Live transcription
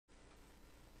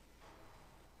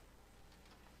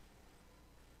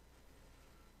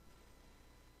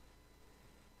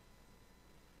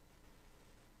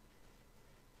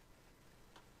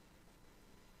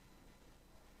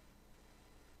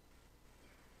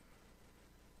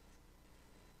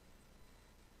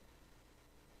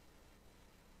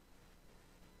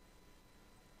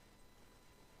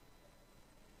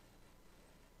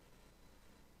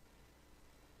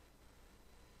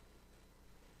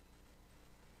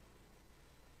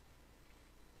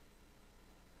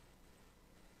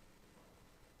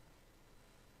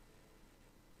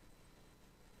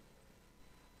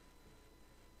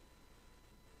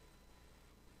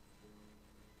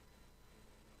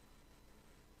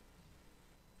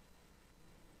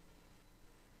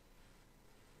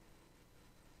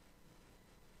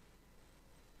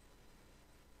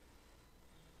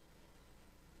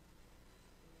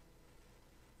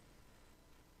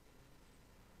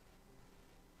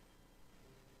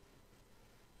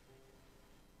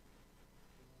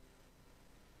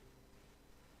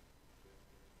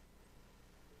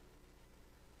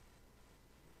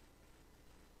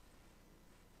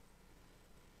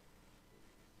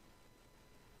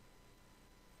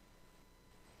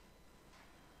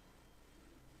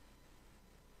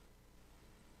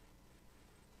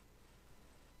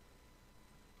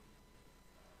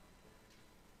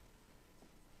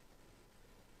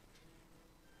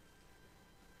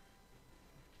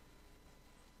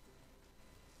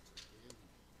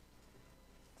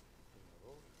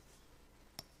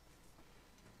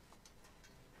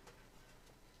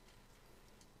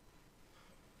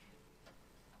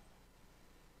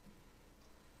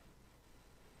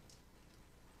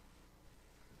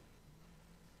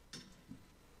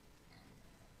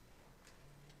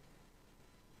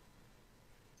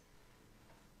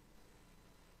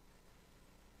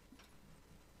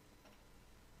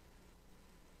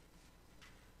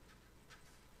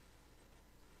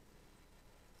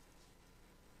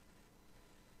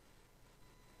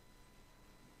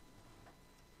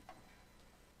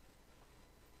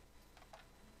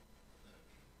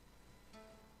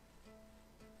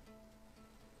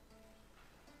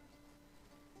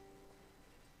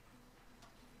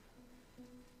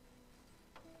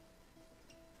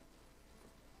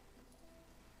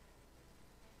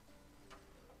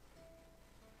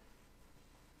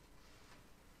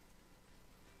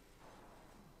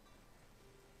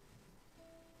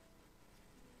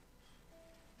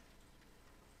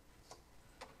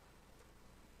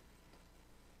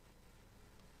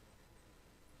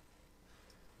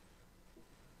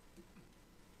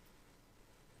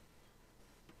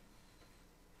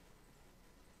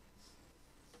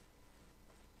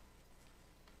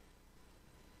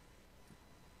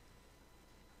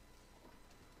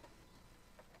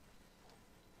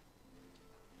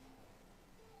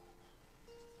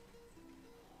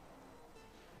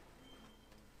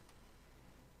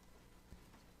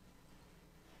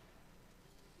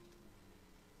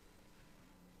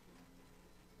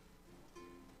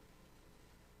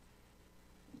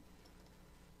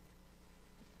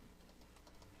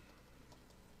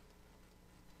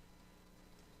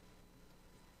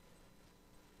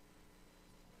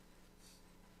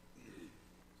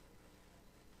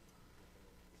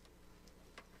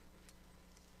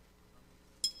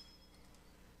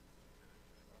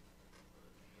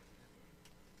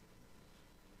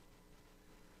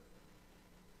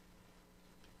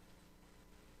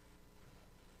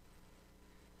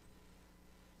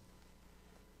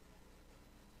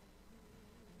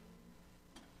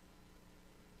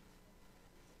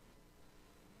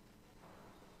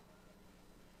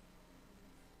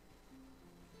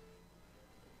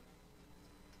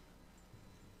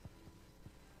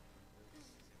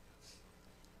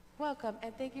Welcome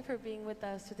and thank you for being with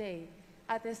us today.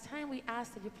 At this time, we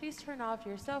ask that you please turn off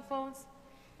your cell phones,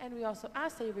 and we also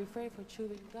ask that you refrain from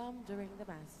chewing gum during the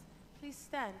Mass. Please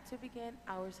stand to begin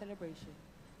our celebration.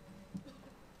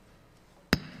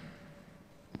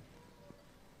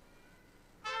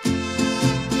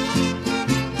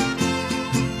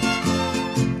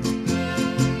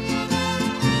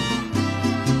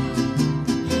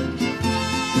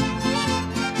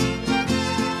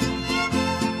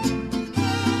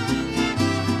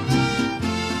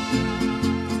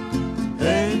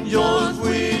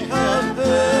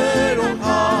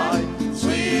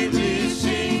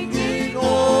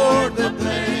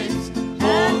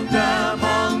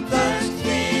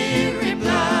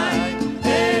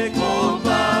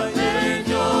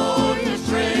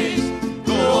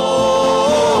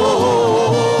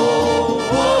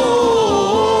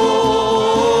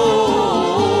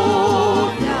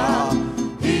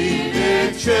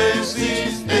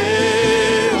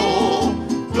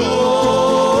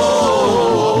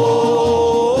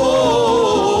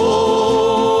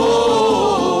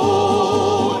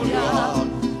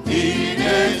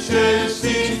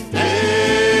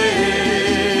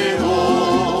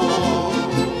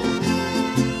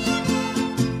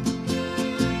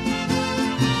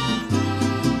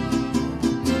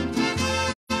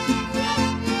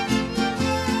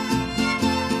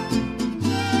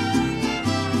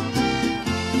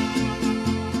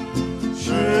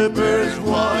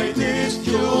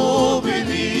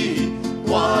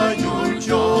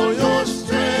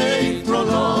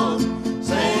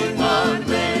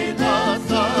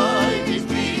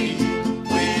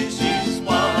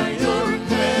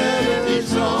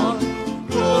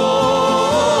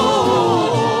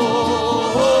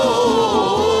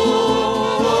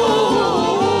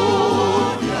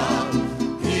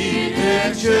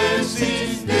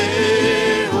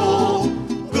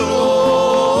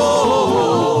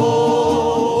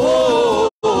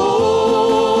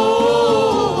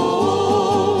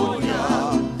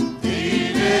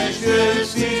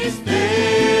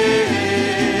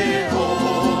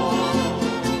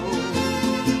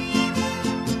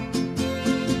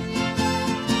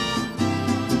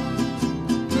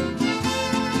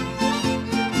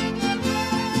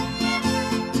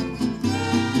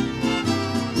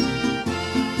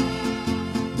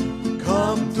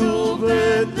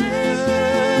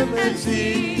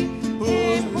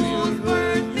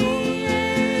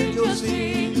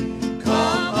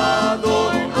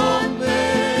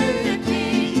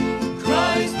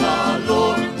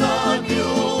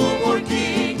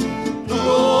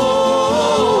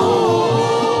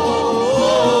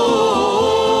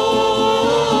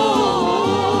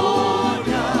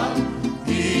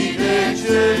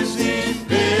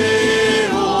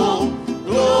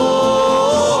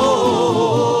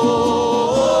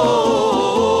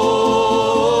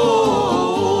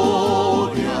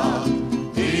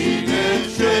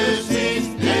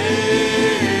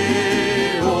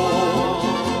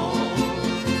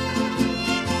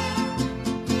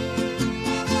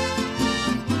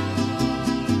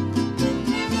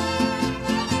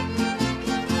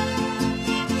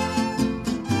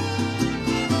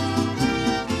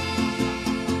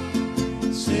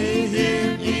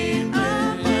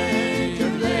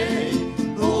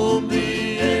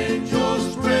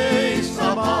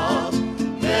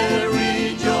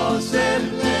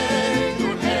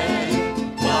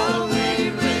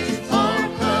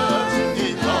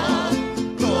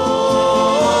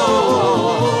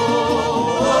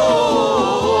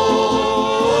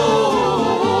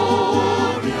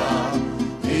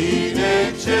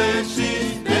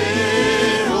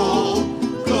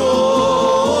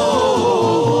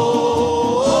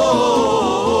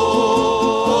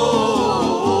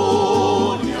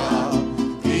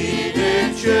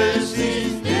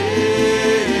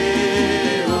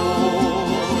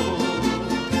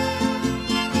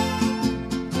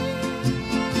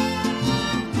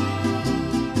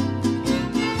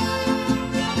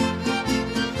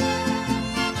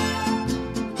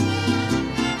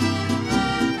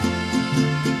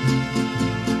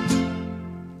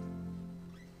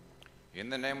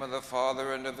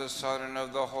 Father, and of the Son, and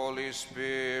of the Holy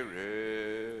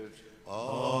Spirit.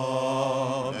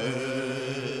 Amen.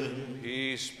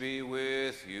 Peace be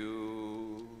with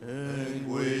you. And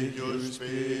with your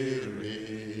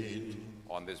spirit.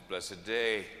 On this blessed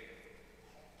day,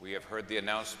 we have heard the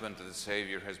announcement that the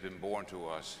Savior has been born to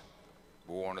us,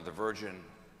 born of the Virgin,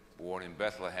 born in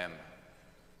Bethlehem,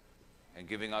 and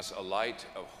giving us a light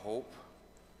of hope,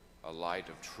 a light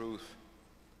of truth,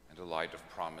 and a light of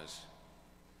promise.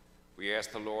 We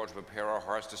ask the Lord to prepare our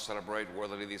hearts to celebrate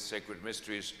worthily these sacred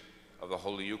mysteries of the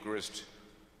Holy Eucharist,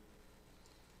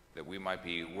 that we might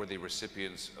be worthy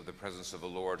recipients of the presence of the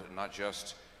Lord, not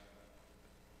just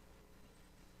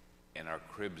in our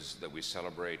cribs that we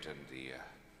celebrate and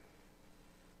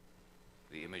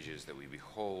the images that we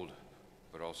behold,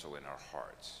 but also in our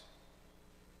hearts,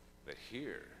 that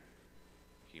here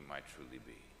he might truly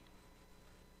be.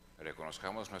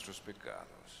 Reconozcamos nuestros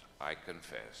pecados. I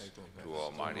confess to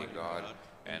Almighty God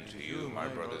and to you, my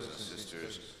brothers and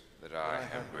sisters, that I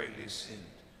have greatly sinned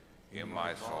in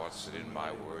my thoughts and in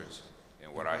my words,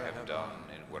 in what I have done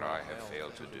and what I have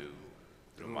failed to do,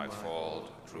 through my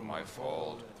fault, through my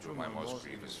most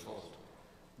grievous fault.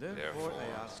 Therefore, I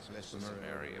ask Blessed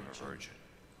Mary, ever Virgin,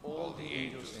 all the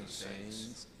angels and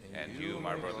saints, and you,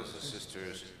 my brothers and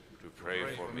sisters, to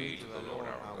pray for me to the Lord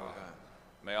our God.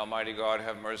 May Almighty God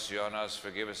have mercy on us,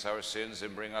 forgive us our sins,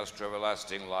 and bring us to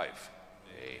everlasting life.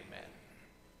 Amen.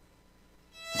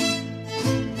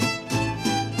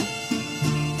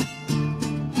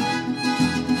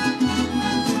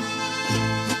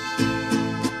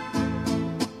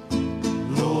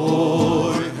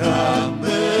 Lord, have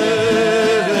mercy.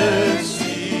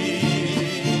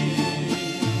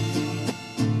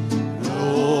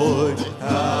 Lord,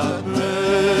 have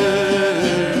mercy.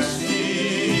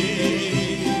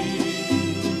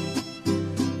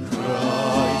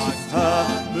 Christ,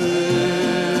 have mercy.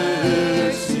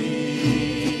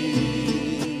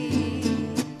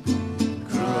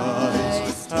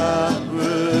 Christ, have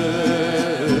mercy.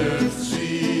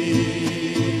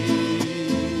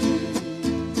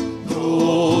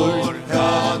 Lord,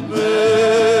 have mercy.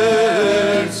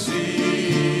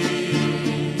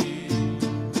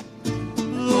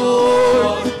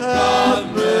 Lord, have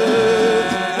mercy.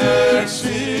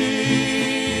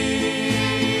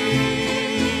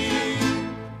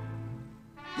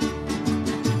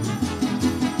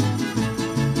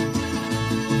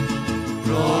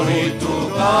 Glory to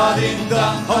God in the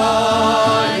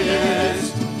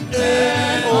highest,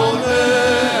 and on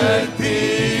earth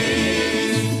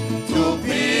peace to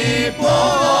people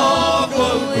of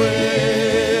good will.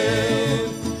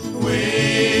 We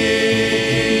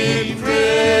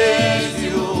praise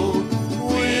you,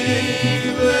 we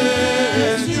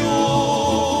bless you,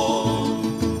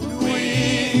 we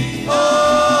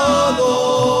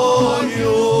adore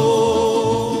you,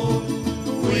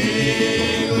 we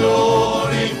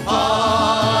glorify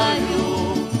you,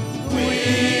 we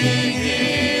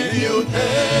give you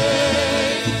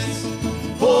thanks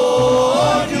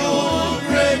for your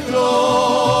great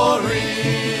glory.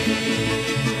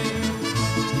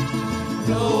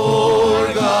 Lord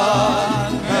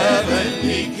God,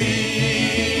 heavenly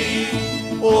King,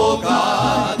 O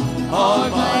God,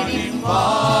 Almighty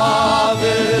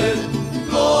Father,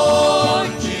 Lord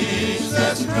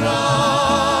Jesus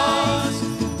Christ,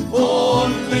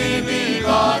 only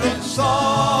begotten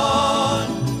Son,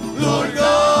 Lord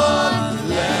God,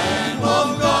 Lamb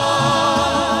of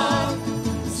God,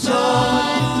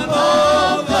 Son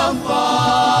of the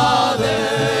Father,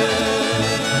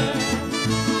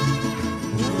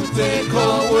 you take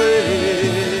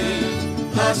away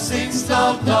the sins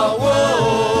of the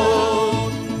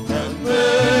world, have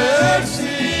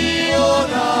mercy on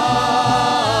us.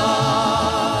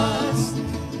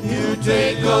 You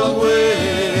take away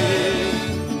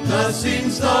the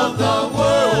sins of the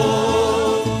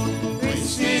world,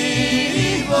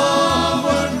 receive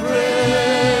our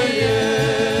prayer.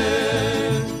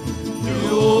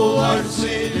 You are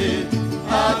seated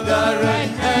at the right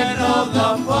hand of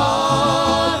the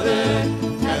Father,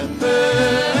 have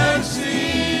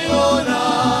mercy on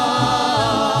us.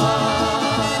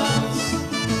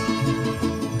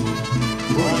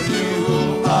 For you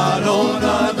alone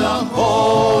are the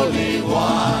Holy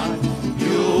One,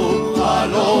 you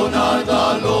alone are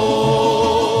the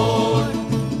Lord,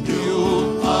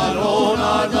 you alone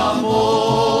are the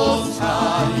Most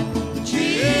High,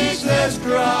 Jesus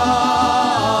Christ,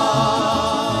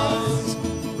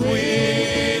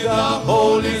 with the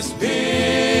Holy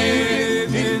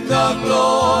Spirit in the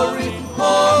glory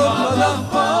of the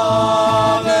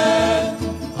Father.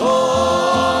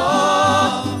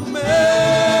 Amen.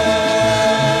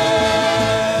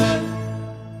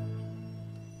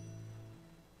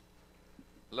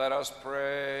 Let us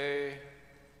pray.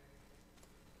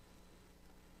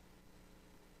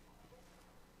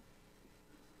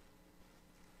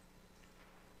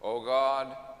 O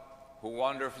God, who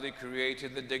wonderfully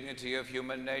created the dignity of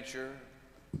human nature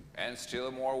and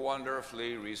still more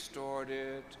wonderfully restored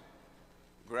it,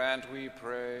 grant, we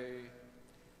pray,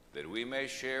 that we may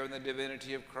share in the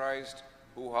divinity of Christ,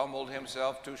 who humbled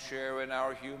himself to share in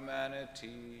our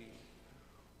humanity,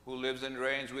 who lives and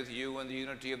reigns with you in the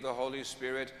unity of the Holy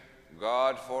Spirit,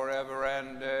 God forever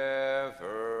and ever.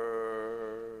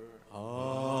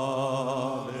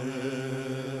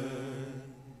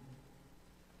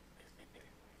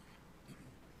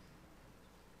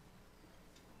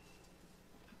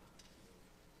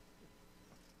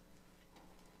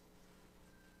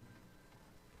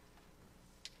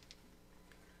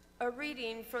 A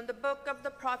reading from the book of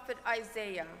the prophet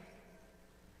Isaiah.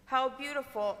 How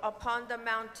beautiful upon the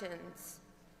mountains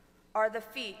are the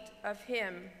feet of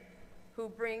him who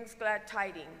brings glad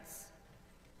tidings,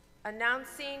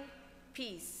 announcing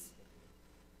peace,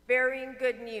 bearing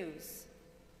good news,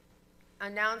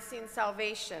 announcing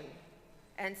salvation,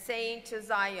 and saying to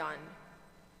Zion,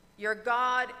 your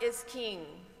God is king.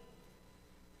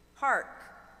 Hark,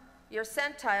 your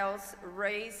Gentiles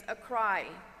raise a cry.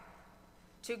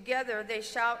 Together they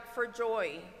shout for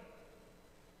joy,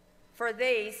 for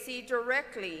they see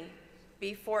directly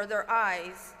before their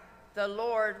eyes the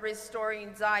Lord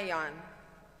restoring Zion.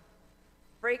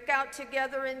 Break out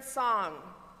together in song,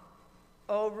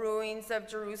 O ruins of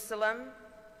Jerusalem,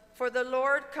 for the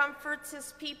Lord comforts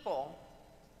his people.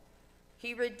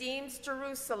 He redeems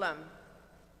Jerusalem.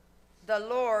 The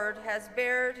Lord has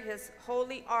bared his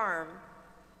holy arm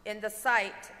in the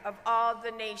sight of all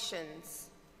the nations.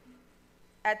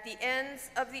 At the ends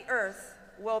of the earth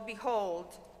will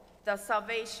behold the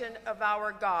salvation of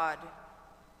our God.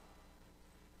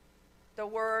 The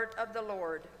word of the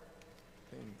Lord.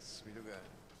 Thanks be to God.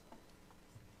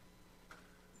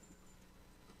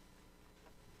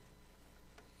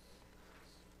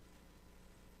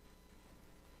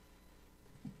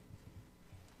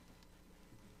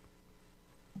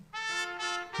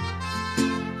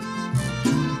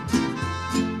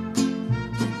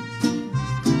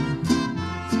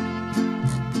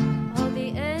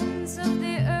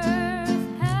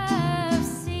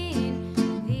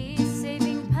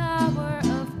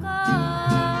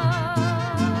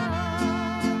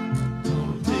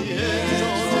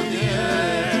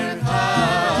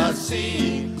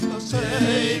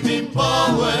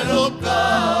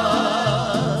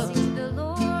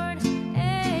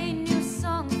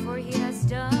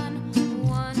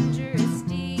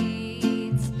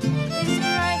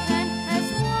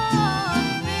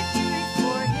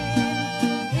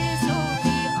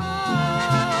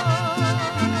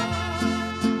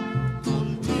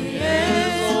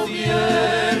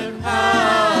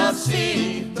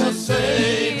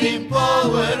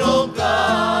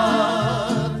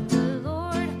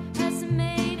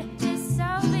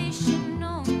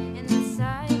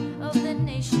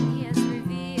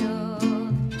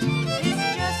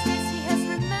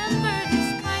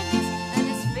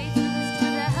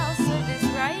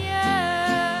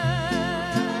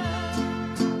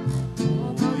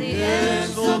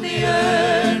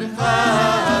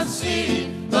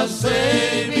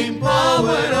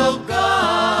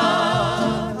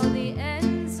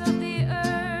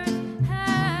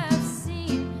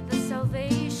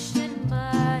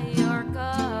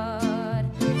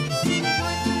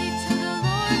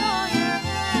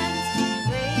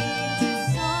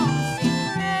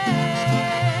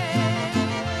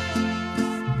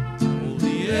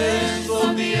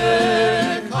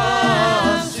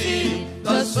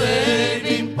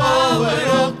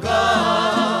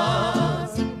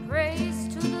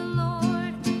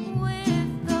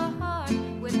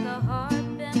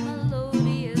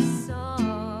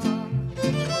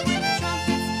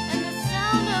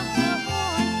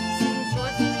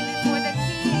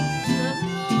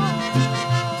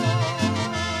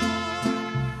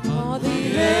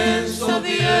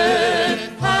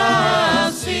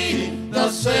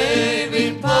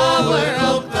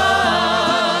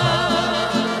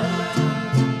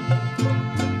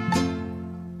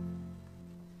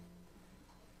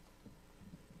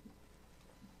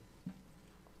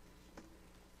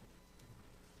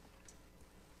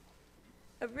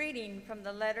 A reading from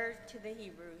the letter to the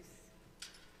Hebrews.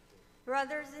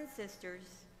 Brothers and sisters,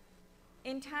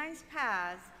 in times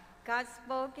past, God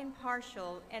spoke in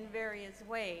partial and various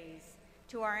ways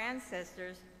to our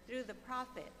ancestors through the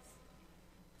prophets.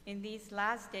 In these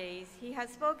last days, he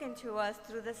has spoken to us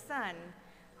through the Son,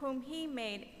 whom he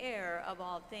made heir of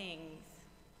all things,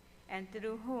 and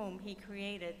through whom he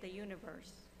created the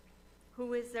universe,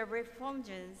 who is the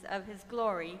refulgence of his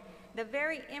glory, the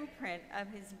very imprint of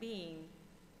his being,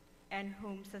 and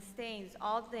whom sustains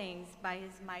all things by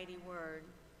his mighty word.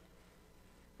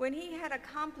 When he had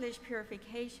accomplished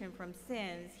purification from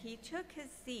sins, he took his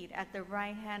seat at the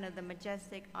right hand of the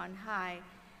Majestic on high,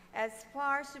 as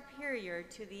far superior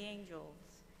to the angels,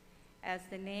 as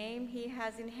the name he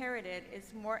has inherited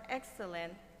is more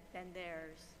excellent than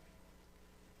theirs.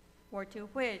 For to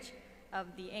which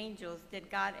of the angels did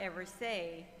God ever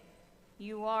say,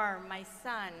 "You are my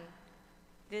son,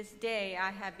 this day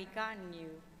I have begotten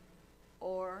you"?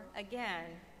 Or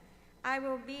again, "I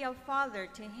will be a father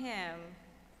to him,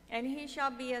 and he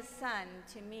shall be a son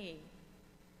to me"?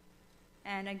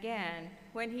 And again,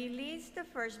 when he leads the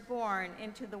firstborn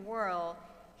into the world,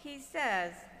 he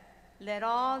says, Let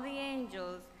all the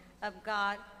angels of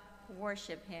God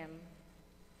worship him.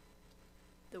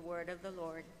 The word of the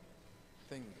Lord.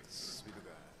 Thanks be to God.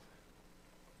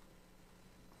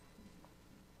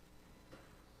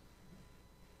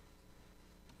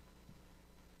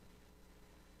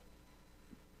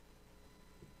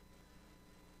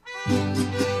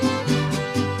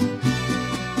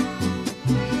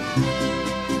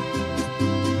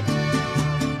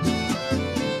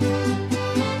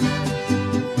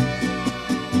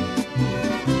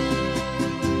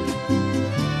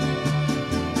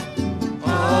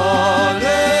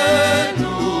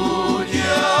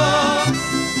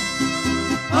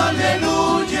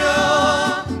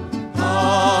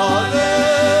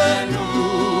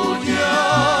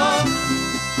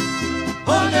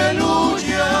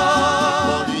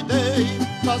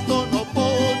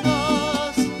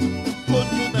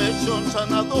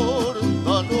 Sanador,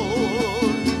 valor,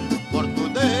 for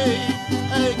today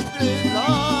a great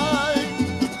light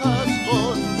has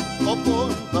gone upon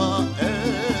the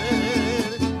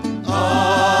earth.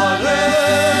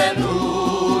 Alleluia,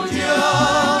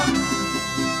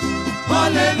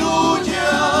 alleluia,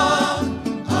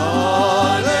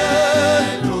 alleluia,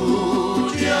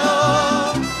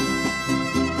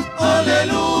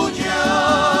 alleluia.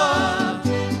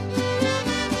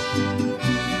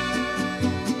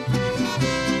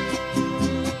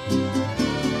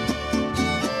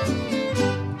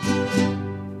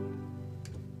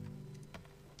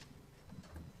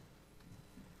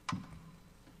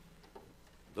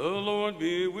 The Lord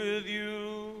be with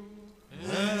you.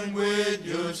 And with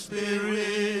your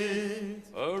spirit.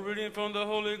 A reading from the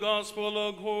Holy Gospel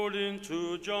according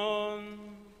to John.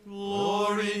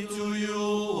 Glory to you,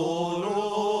 O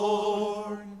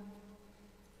Lord.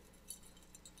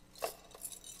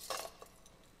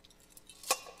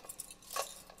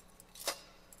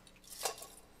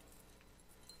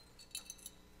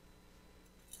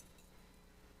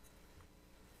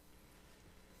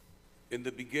 In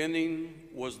the beginning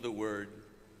was the Word,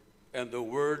 and the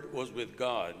Word was with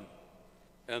God,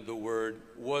 and the Word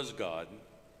was God.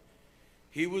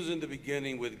 He was in the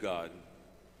beginning with God.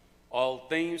 All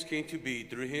things came to be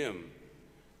through him,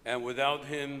 and without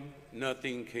him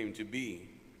nothing came to be.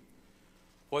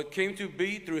 What came to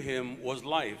be through him was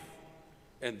life,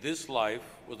 and this life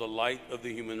was the light of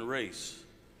the human race.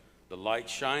 The light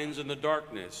shines in the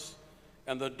darkness,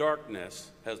 and the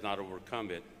darkness has not overcome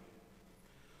it.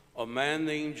 A man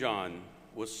named John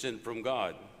was sent from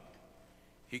God.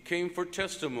 He came for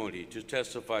testimony to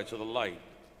testify to the light,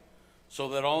 so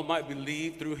that all might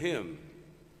believe through him.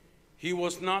 He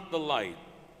was not the light,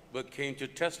 but came to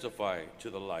testify to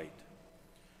the light.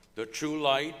 The true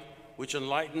light, which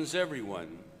enlightens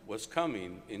everyone, was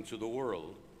coming into the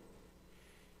world.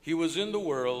 He was in the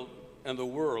world, and the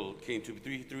world came to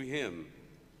be through him.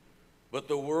 But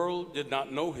the world did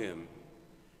not know him.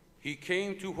 He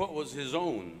came to what was his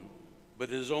own, but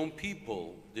his own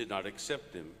people did not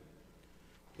accept him.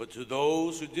 But to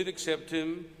those who did accept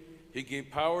him, he gave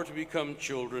power to become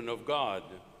children of God,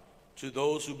 to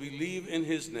those who believe in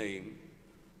his name,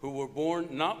 who were born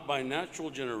not by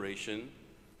natural generation,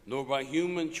 nor by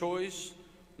human choice,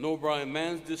 nor by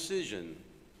man's decision,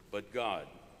 but God.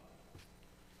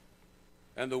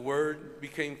 And the Word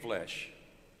became flesh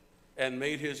and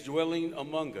made his dwelling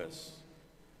among us.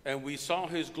 And we saw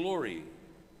his glory,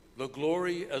 the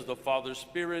glory as the Father's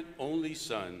Spirit, only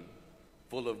Son,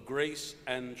 full of grace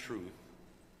and truth.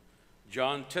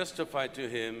 John testified to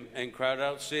him and cried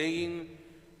out, saying,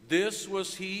 "This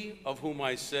was he of whom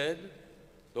I said,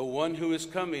 the one who is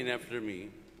coming after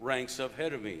me ranks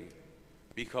ahead of me,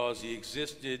 because he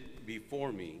existed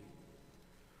before me."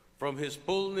 From his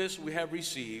fullness we have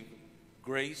received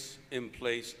grace in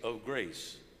place of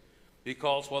grace,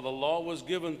 because while the law was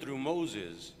given through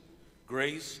Moses,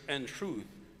 grace and truth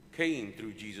came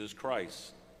through Jesus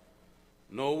Christ.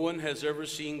 No one has ever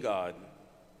seen God.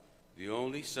 The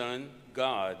only Son,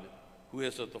 God, who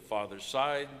is at the Father's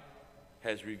side,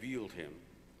 has revealed him.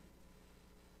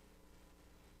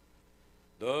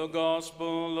 The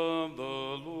Gospel of the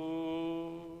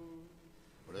Lord.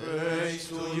 Praise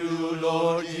to you,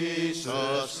 Lord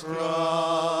Jesus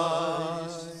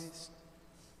Christ.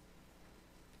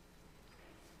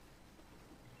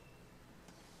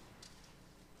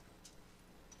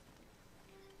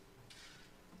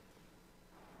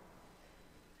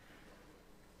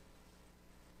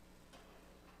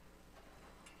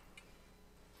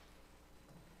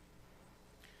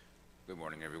 Good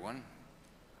morning, everyone.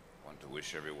 I want to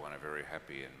wish everyone a very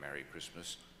happy and Merry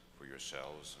Christmas for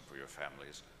yourselves and for your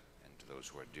families and to those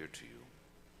who are dear to you.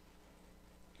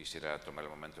 Quisiera tomar el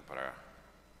momento para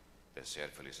desear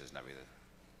feliz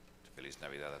feliz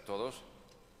Navidad a todos,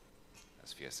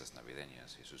 las fiestas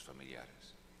navideñas y sus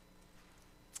familiares.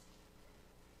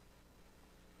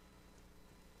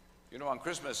 You know, on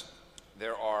Christmas,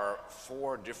 there are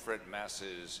 4 different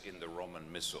masses in the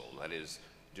Roman Missal. That is,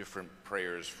 different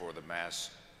prayers for the Mass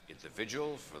at the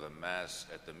Vigil, for the Mass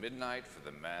at the midnight, for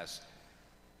the Mass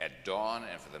at dawn,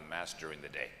 and for the Mass during the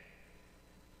day.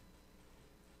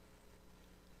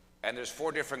 And there's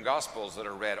 4 different Gospels that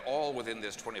are read all within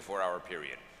this 24-hour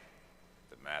period.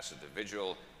 The Mass at the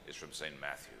Vigil is from St.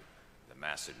 Matthew. The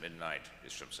Mass at midnight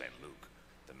is from St. Luke.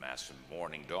 The Mass from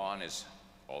morning dawn is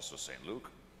also St. Luke.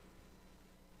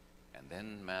 And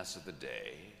then Mass of the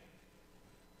day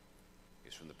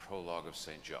is from the prologue of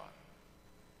St. John.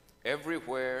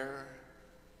 Everywhere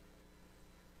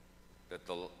that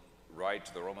the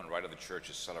Roman rite of the Church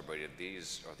is celebrated,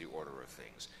 these are the order of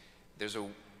things. There's a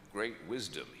great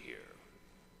wisdom here.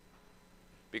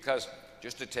 Because,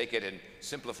 just to take it and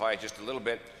simplify it just a little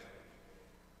bit,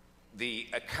 the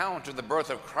account of the birth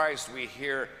of Christ we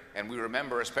hear and we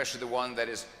remember, especially the one that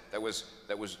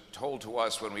was told to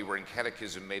us when we were in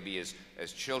catechism, maybe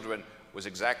as children, was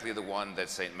exactly the one that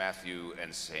St. Matthew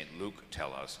and St. Luke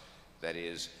tell us. That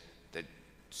is, that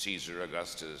Caesar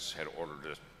Augustus had ordered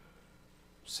a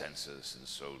census, and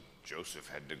so Joseph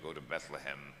had to go to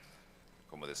Bethlehem,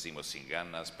 como decimos, sin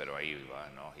ganas, pero ahí va,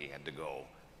 no, he had to go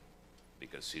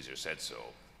because Caesar said so,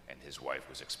 and his wife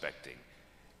was expecting.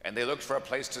 And they looked for a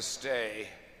place to stay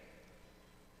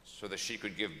so that she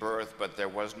could give birth, but there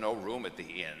was no room at the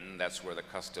inn. That's where the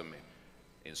custom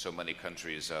in so many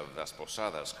countries of las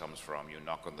posadas comes from. You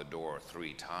knock on the door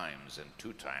 3 times, and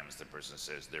 2 times the person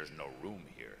says, "There's no room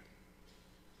here,"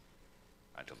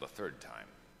 until the 3rd time.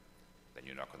 Then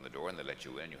you knock on the door and they let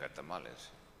you in. You have tamales.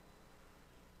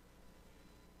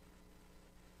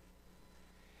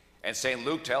 And St.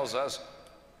 Luke tells us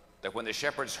that when the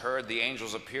shepherds heard, the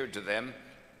angels appeared to them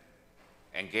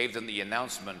and gave them the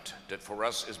announcement that for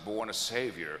us is born a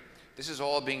Savior. This is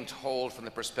all being told from the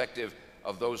perspective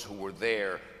of those who were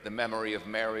there. The memory of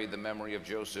Mary, the memory of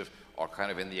Joseph are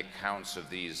kind of in the accounts of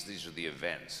these. These are the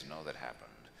events, that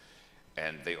happened.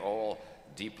 And they all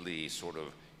deeply sort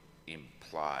of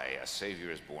imply a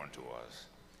Savior is born to us.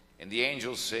 And the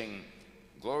angels sing,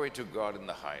 "Glory to God in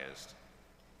the highest,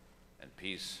 and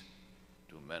peace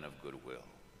to men of good will,"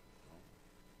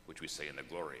 which we say in the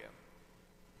Gloria.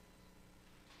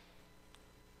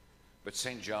 But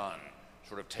St. John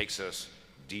sort of takes us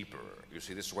deeper. You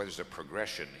see, this is why there's a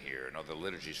progression here. The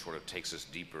liturgy sort of takes us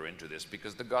deeper into this,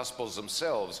 because the Gospels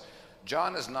themselves,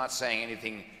 John is not saying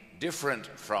anything different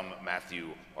from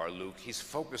Matthew or Luke. He's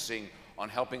focusing on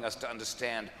helping us to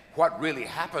understand what really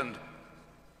happened.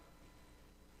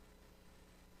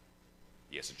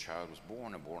 Yes, a child was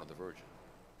born and born of the Virgin.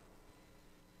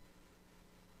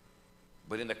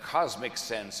 But in the cosmic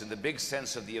sense, in the big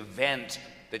sense of the event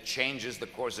that changes the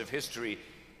course of history,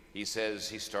 he says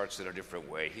he starts in a different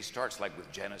way. He starts like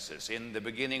with Genesis. In the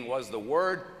beginning was the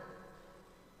Word.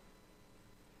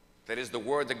 That is the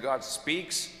word that God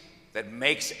speaks that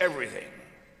makes everything.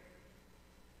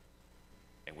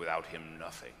 And without him,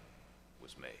 nothing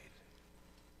was made.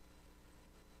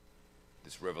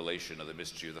 This revelation of the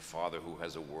mystery of the Father who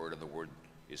has a word, and the word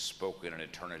is spoken in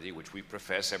eternity, which we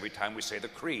profess every time we say the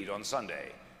Creed on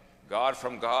Sunday. God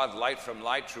from God, light from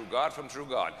light, true God from true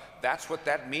God. That's what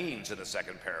that means in the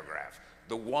 2nd paragraph.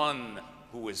 The one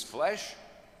who is flesh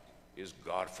is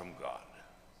God from God,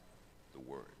 the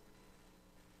Word.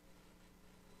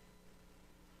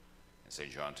 And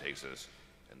St. John takes us,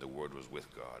 and the Word was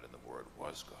with God, and the Word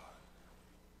was God.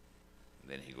 And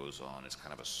then he goes on, it's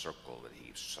kind of a circle that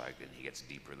he cycling, he gets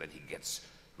deeper, then he gets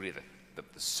really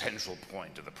the central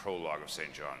point of the prologue of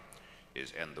St. John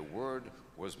is, and the Word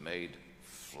was made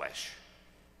flesh,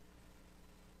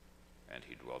 and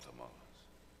he dwelt among us.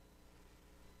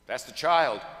 That's the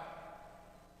child.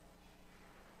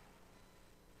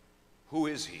 Who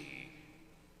is he?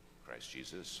 Christ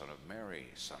Jesus, Son of Mary,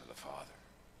 Son of the Father.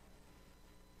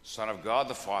 Son of God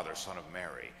the Father, Son of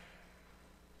Mary.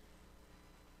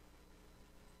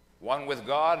 One with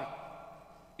God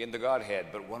in the Godhead,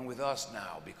 but one with us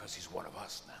now because he's one of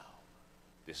us now.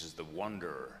 This is the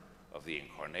wonder of the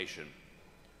Incarnation,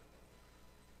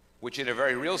 which in a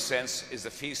very real sense is the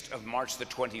feast of March the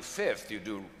 25th. You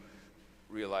do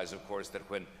realize, of course, that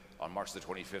when on March the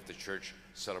 25th the Church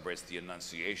celebrates the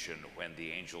Annunciation, when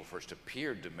the angel first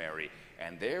appeared to Mary,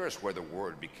 and there is where the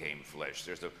Word became flesh.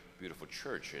 There's a beautiful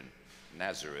church in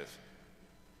Nazareth,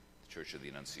 the Church of the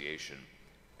Annunciation,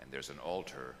 and there's an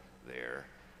altar there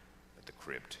at the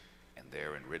crypt, and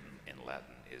there and written in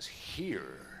Latin is,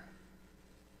 here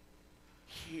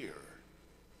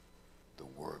the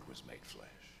Word was made flesh.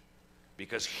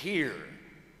 because here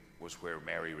was where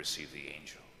Mary received the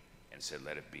angel and said,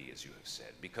 "Let it be as you have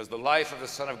said." Because the life of the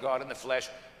Son of God in the flesh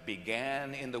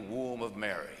began in the womb of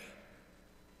Mary.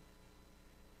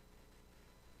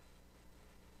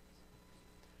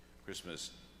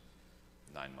 Christmas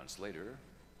 9 months later,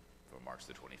 or March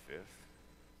the 25th.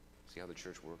 See how the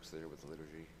church works there with the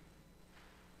liturgy?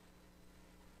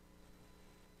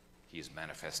 He is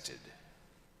manifested.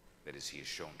 That is, he is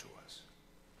shown to us.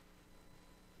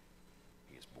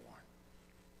 He is born.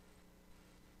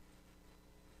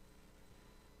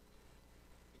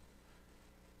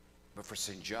 But for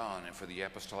St. John and for the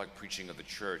apostolic preaching of the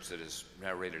church that is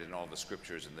narrated in all the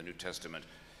scriptures in the New Testament,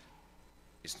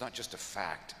 it's not just a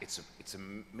fact, it's a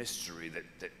mystery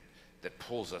that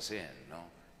pulls us in. No,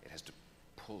 it has to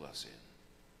pull us in.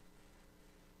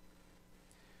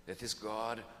 That this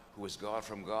God, who is God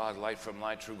from God, light from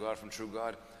light, true God from true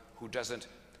God,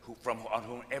 on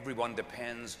whom everyone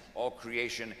depends, all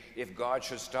creation, if God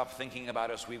should stop thinking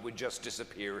about us, we would just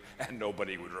disappear and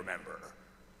nobody would remember.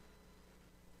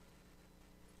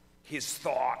 His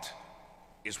thought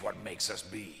is what makes us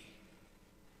be.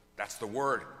 That's the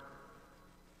word.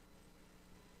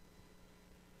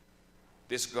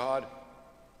 This God,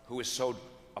 who is so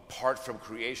apart from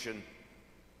creation,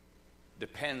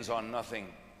 depends on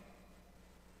nothing,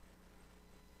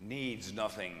 needs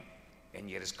nothing, and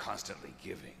yet is constantly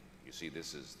giving. You see,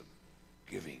 this is the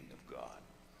giving of God.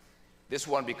 This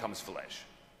one becomes flesh.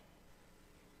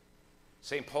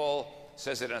 St. Paul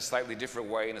says it in a slightly different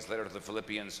way in his letter to the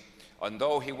Philippians. And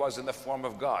though he was in the form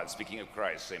of God, speaking of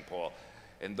Christ, St. Paul,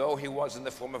 and though he was in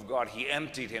the form of God, he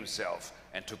emptied himself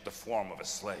and took the form of a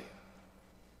slave,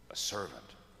 a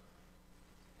servant.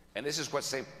 And this is what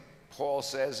St. Paul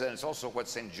says, and it's also what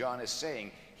St. John is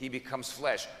saying. He becomes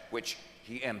flesh, which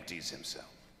he empties himself.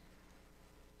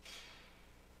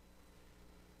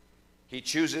 He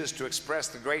chooses to express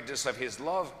the greatness of his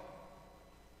love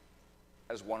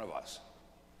as one of us.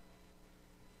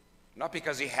 Not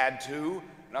because he had to,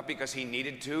 not because he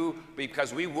needed to, but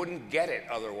because we wouldn't get it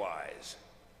otherwise.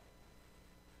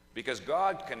 Because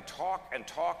God can talk and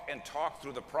talk and talk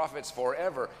through the prophets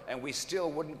forever, and we still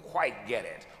wouldn't quite get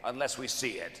it unless we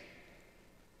see it.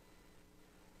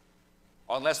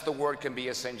 Unless the word can be,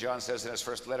 as St. John says in his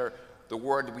first letter, the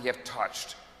word we have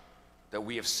touched, that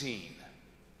we have seen,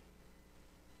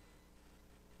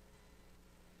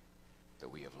 that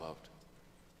we have loved.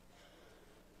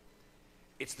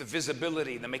 It's the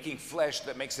visibility, the making flesh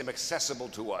that makes him accessible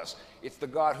to us. It's the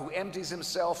God who empties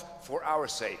himself for our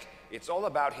sake. It's all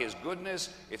about his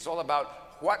goodness. It's all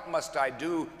about what must I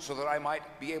do so that I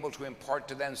might be able to impart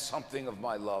to them something of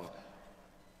my love.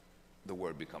 The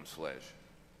word becomes flesh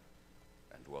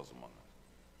and dwells among us.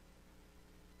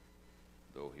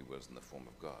 Though he was in the form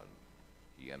of God,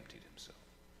 he emptied himself.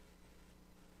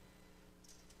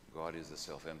 God is the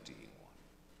self-emptying one.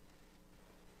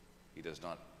 He does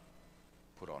not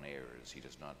put on airs. He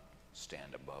does not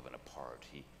stand above and apart.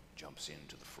 He jumps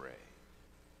into the fray.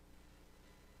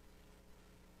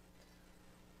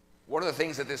 One of the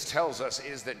things that this tells us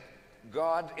is that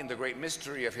God, in the great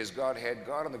mystery of his Godhead,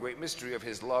 God in the great mystery of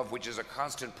his love, which is a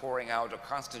constant pouring out, a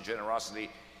constant generosity,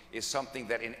 is something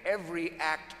that in every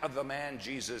act of the man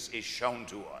Jesus is shown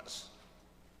to us.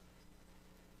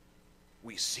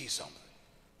 We see something.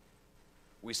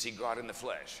 We see God in the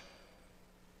flesh.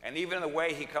 And even in the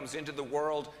way he comes into the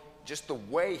world, just the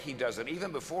way he does it,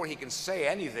 even before he can say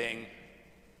anything,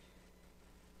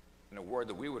 in a word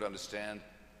that we would understand,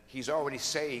 he's already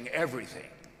saying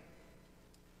everything.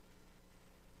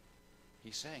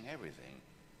 He's saying everything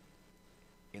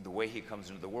in the way he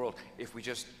comes into the world, if we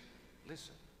just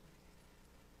listen.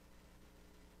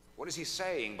 What is he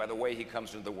saying by the way he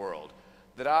comes into the world?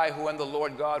 That I, who am the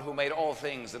Lord God, who made all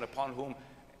things, and upon whom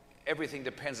everything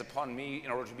depends upon me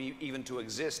in order to be, even to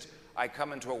exist, I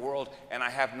come into a world and I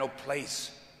have no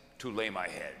place to lay my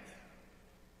head.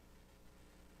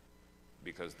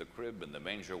 Because the crib and the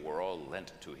manger were all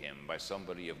lent to him by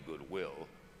somebody of good will,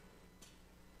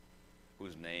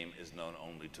 whose name is known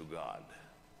only to God.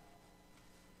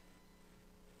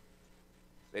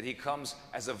 That he comes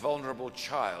as a vulnerable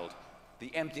child.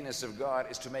 The emptiness of God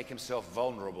is to make himself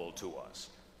vulnerable to us,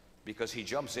 because he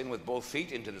jumps in with both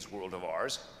feet into this world of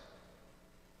ours.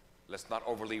 Let's not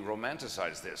overly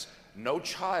romanticize this. No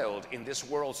child in this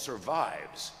world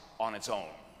survives on its own.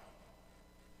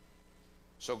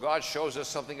 So God shows us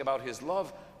something about his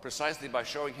love precisely by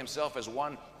showing himself as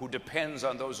one who depends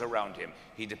on those around him.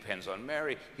 He depends on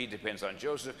Mary, he depends on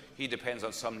Joseph, he depends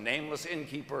on some nameless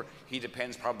innkeeper, he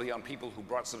depends probably on people who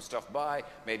brought some stuff by,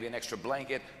 maybe an extra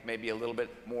blanket, maybe a little bit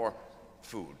more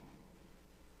food.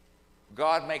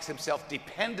 God makes himself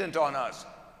dependent on us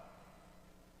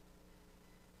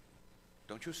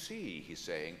Don't you see, he's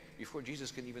saying, before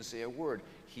Jesus can even say a word,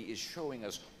 he is showing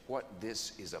us what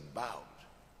this is about.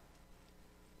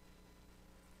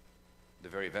 The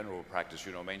very venerable practice,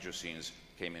 manger scenes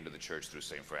came into the church through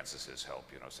St. Francis's help.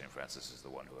 St. Francis is the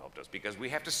one who helped us because we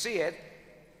have to see it.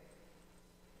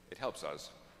 It helps us.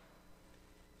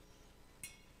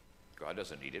 God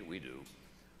doesn't need it, we do.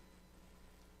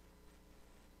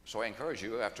 So I encourage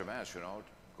you after Mass,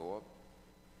 go up,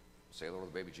 say hello to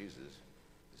the baby Jesus.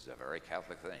 This is a very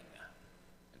Catholic thing.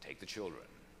 And take the children.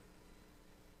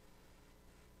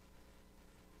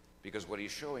 Because what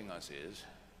he's showing us is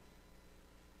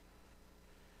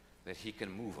that he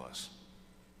can move us.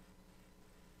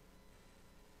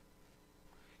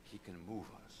 He can move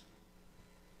us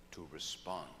to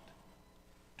respond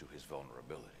to his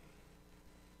vulnerability.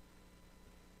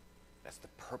 That's the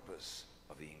purpose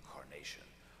of the incarnation,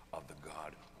 of the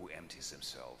God who empties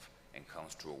himself and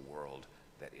comes to a world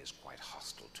that is quite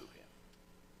hostile to him.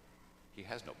 He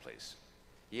has no place.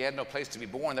 He had no place to be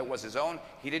born that was his own.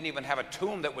 He didn't even have a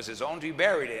tomb that was his own to be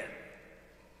buried in.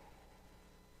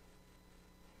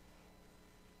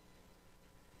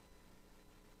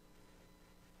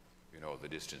 The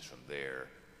distance from there,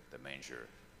 the manger,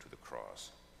 to the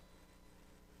cross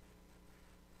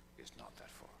is not that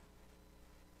far.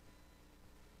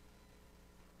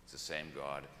 It's the same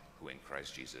God who in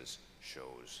Christ Jesus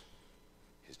shows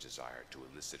his desire to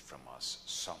elicit from us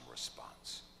some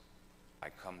response. I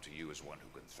come to you as one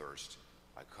who can thirst.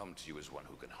 I come to you as one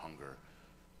who can hunger.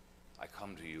 I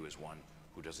come to you as one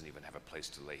who doesn't even have a place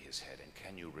to lay his head. And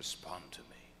can you respond to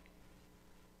me?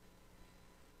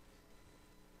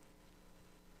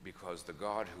 Because the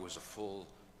God who is a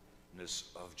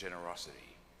fullness of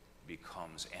generosity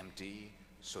becomes empty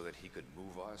so that he could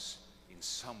move us in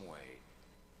some way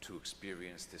to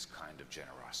experience this kind of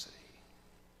generosity.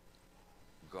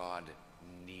 God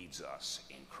needs us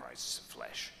in Christ's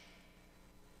flesh.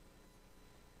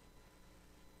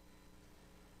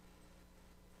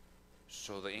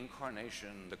 So the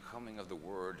incarnation, the coming of the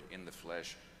Word in the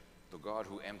flesh, the God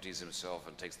who empties himself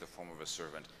and takes the form of a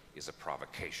servant, is a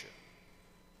provocation.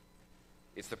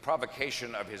 It's the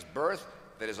provocation of his birth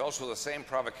that is also the same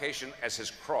provocation as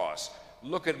his cross.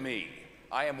 Look at me.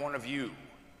 I am one of you.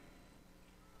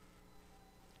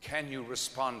 Can you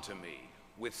respond to me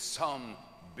with some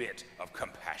bit of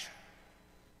compassion?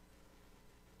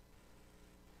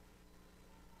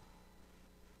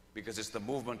 Because it's the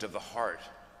movement of the heart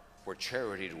where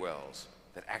charity dwells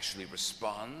that actually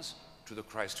responds to the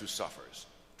Christ who suffers,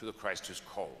 to the Christ who's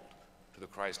cold, to the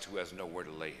Christ who has nowhere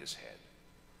to lay his head.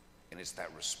 And it's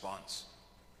that response.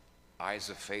 Eyes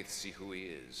of faith see who he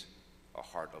is. A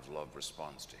heart of love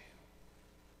responds to him.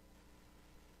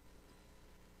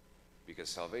 Because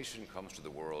salvation comes to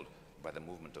the world by the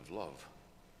movement of love,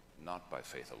 not by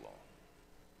faith alone.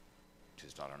 It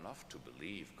is not enough to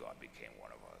believe God became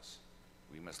one of us.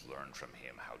 We must learn from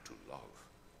him how to love.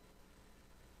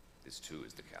 This too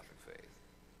is the Catholic faith.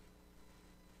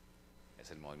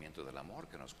 Es el movimiento del amor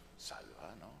que nos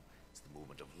salva, ¿no? It's the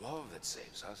movement of love that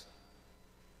saves us.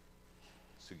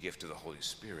 It's the gift of the Holy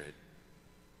Spirit.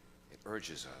 It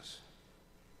urges us.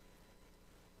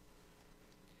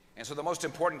 And so the most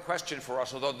important question for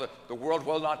us, although the world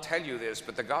will not tell you this,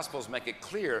 but the Gospels make it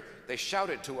clear, they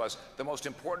shout it to us, the most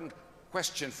important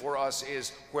question for us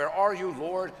is, where are you,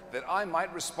 Lord, that I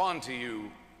might respond to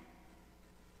you?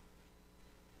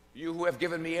 You who have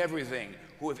given me everything,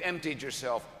 who have emptied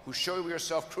yourself, who show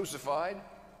yourself crucified,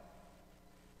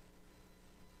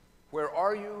 where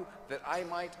are you that I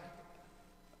might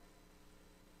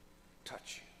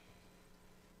touch you?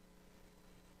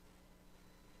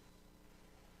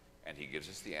 And he gives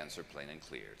us the answer plain and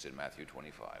clear. It's in Matthew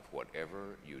 25.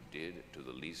 Whatever you did to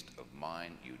the least of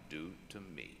mine, you do to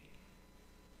me.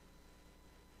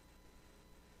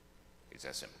 It's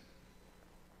that simple.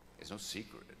 It's no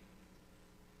secret.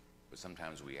 But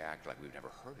sometimes we act like we've never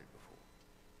heard it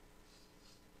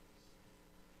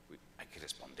before. Hay que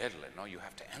responderle. No, you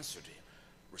have to answer to him.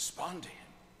 Respond to him.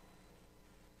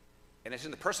 And it's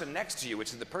in the person next to you.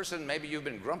 It's in the person maybe you've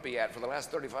been grumpy at for the last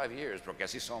 35 years. Porque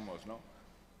así somos, no?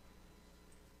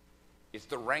 It's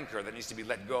the rancor that needs to be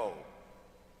let go.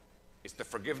 It's the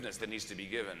forgiveness that needs to be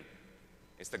given.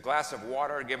 It's the glass of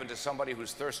water given to somebody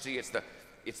who's thirsty. It's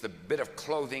the bit of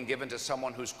clothing given to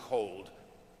someone who's cold.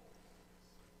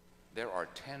 There are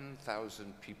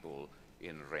 10,000 people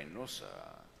in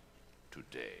Reynosa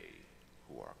today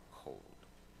who are cold.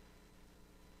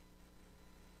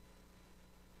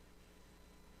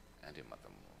 And in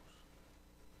Matamoros,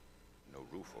 no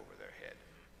roof over their head.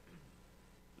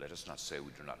 Let us not say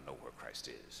we do not know where Christ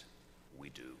is. We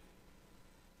do.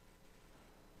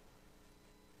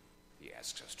 He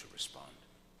asks us to respond.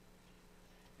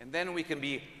 And then we can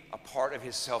be a part of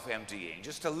his self-emptying,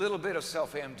 just a little bit of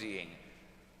self-emptying.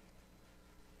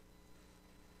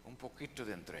 Un poquito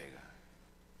de entrega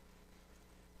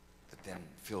that then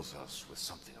fills us with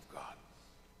something of God.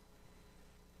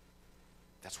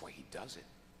 That's why he does it.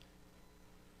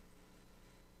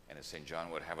 And as St.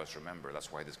 John would have us remember,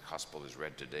 that's why this gospel is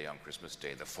read today on Christmas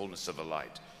Day, the fullness of the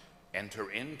light. Enter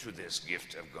into this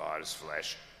gift of God's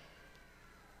flesh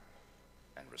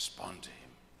and respond to him.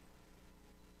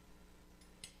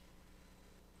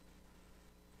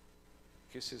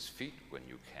 Kiss his feet when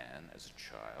you can as a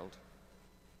child,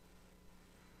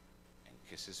 and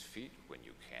kiss his feet when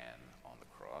you can on the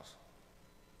cross,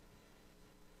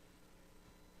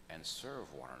 and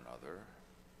serve one another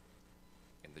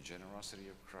in the generosity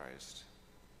of Christ.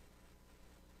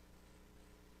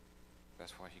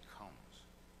 That's why he comes.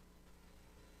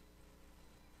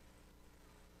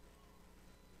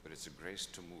 But it's a grace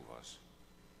to move us.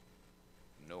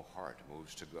 No heart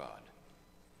moves to God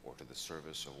or to the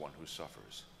service of one who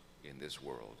suffers in this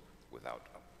world without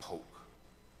a poke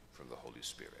from the Holy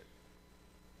Spirit.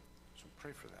 So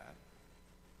pray for that.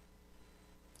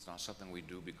 It's not something we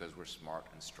do because we're smart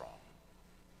and strong.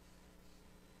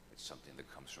 It's something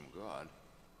that comes from God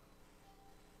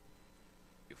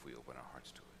if we open our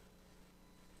hearts to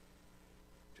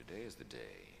it. Today is the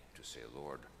day to say,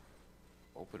 Lord,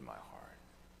 open my heart.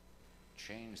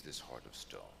 Change this heart of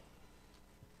stone.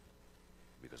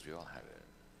 Because we all have it,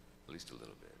 at least a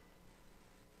little bit.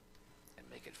 And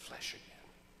make it flesh again.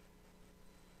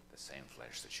 The same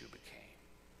flesh that you became.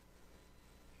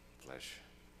 Flesh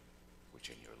which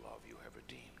in your love you have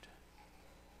redeemed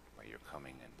by your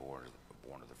coming and born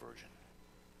of the Virgin,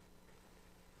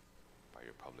 by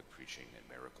your public preaching and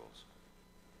miracles,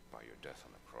 by your death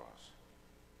on the cross,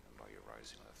 and by your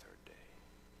rising on the third day.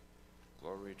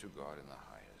 Glory to God in the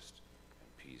highest, and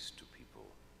peace to people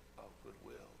of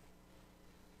goodwill.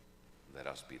 Let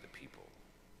us be the people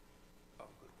of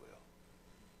goodwill.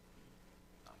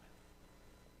 Amen.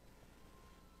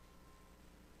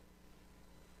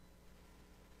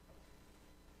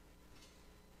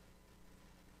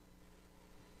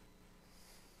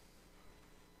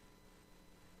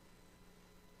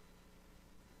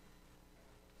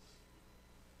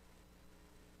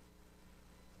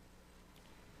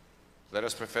 Let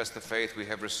us profess the faith we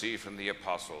have received from the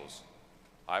apostles.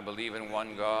 I believe in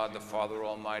one God, the Father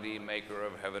Almighty, maker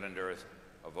of heaven and earth,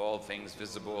 of all things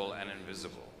visible and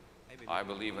invisible. I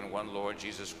believe in one Lord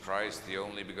Jesus Christ, the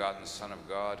only begotten Son of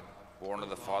God, born of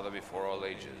the Father before all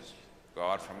ages,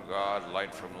 God from God,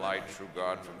 light from light, true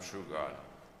God from true God,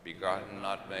 begotten,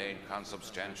 not made,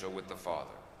 consubstantial with the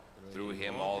Father. Through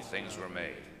him all things were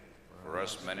made. For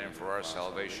us men and for our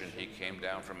salvation he came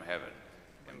down from heaven,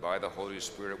 and by the Holy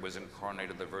Spirit was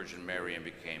incarnated of the Virgin Mary and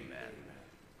became man.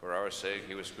 For our sake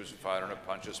he was crucified under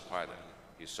Pontius Pilate.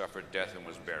 He suffered death and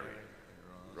was buried.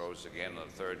 Rose again on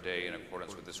the third day in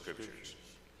accordance with the Scriptures.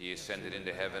 He ascended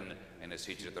into heaven and is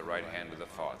seated at the right hand of the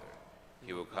Father.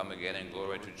 He will come again in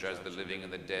glory to judge the living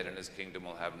and the dead, and his kingdom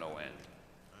will have no end.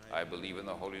 I believe in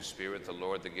the Holy Spirit, the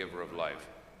Lord, the giver of life,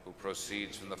 who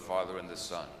proceeds from the Father and the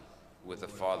Son, who with the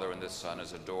Father and the Son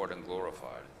is adored and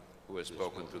glorified, who has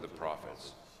spoken through the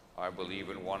prophets. I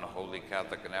believe in one holy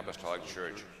Catholic and Apostolic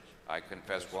Church. I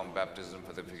confess one baptism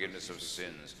for the forgiveness of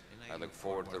sins. I look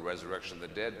forward to the resurrection of the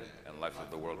dead and life of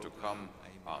the world to come.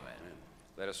 Amen.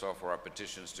 Let us offer our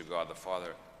petitions to God the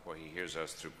Father, for he hears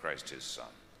us through Christ his Son.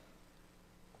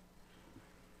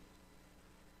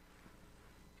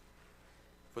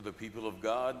 For the people of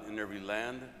God in every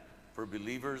land, for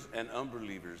believers and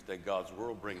unbelievers, that God's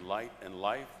world bring light and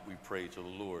life, we pray to the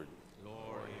Lord.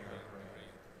 Lord, hear our prayer.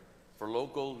 For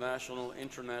local, national,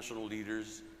 international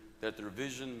leaders, that their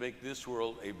vision make this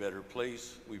world a better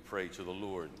place, we pray to the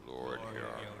Lord. Lord, hear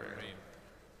our prayer.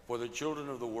 For the children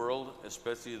of the world,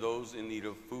 especially those in need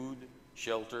of food,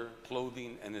 shelter,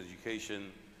 clothing, and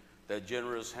education, that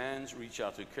generous hands reach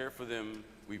out to care for them,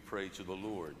 we pray to the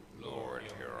Lord. Lord,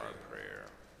 hear our prayer.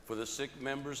 For the sick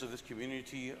members of this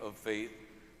community of faith,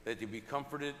 that they be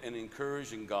comforted and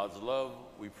encouraged in God's love,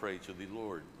 we pray to the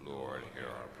Lord. Lord, hear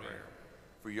our prayer.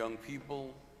 For young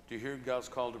people, to hear God's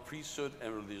call to priesthood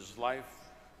and religious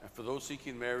life, and for those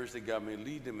seeking marriage, that God may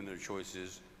lead them in their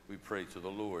choices, we pray to the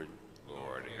Lord.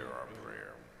 Lord, hear our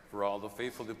prayer. For all the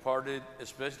faithful departed,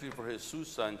 especially for Jesus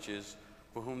Sanchez,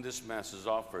 for whom this Mass is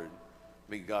offered,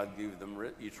 may God give them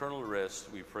eternal rest,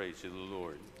 we pray to the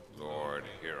Lord. Lord,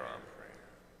 hear our prayer.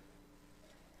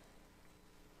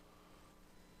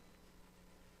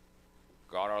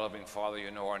 God, our loving Father, you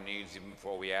know our needs even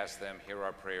before we ask them. Hear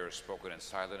our prayers spoken in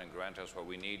silent and grant us what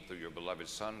we need through your beloved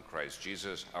Son, Christ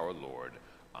Jesus our Lord.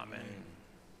 Amen.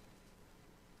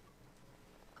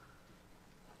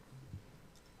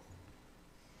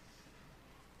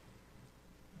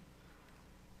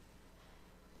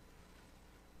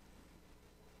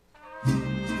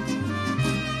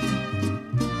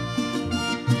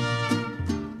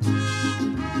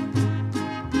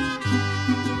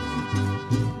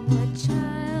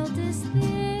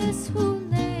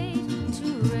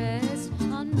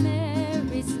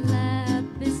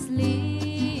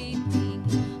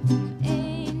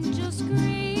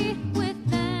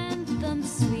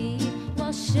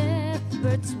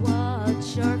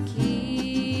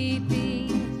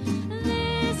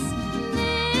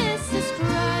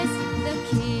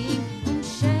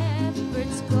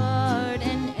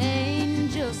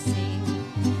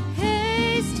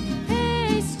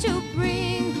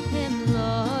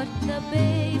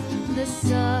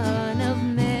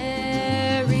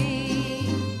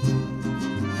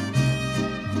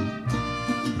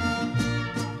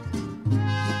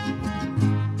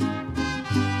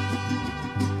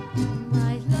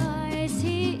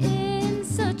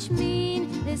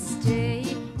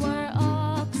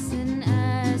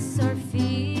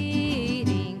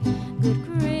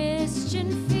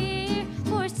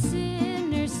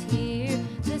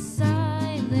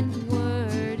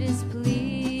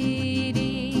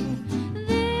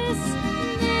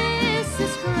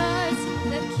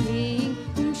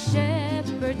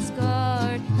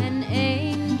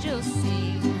 angels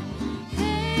sing.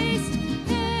 Haste,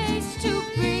 haste to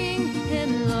bring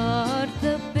him, Lord,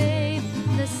 the babe,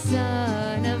 the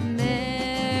Son of Mary.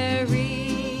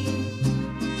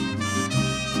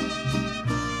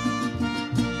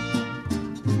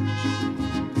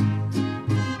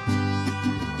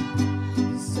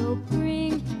 So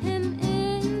bring him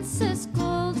incense,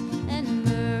 gold, and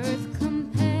myrrh,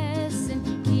 compass,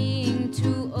 and king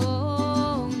to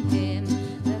own him.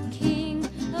 The King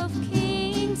of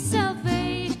Kings,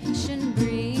 salvation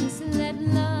brings. Let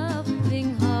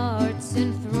loving hearts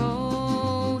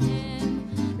enthrone him.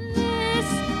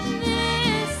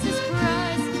 This is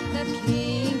Christ, the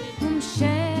King, whom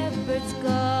shepherds,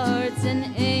 guards,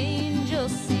 and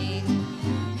angels sing.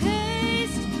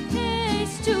 Haste,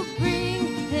 haste to bring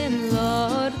him,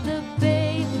 Lord, the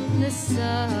babe, the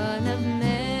Son of Mary.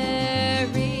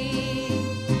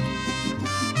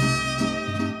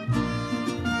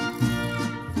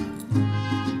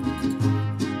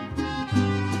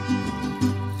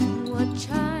 What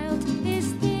child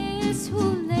is this who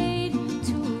laid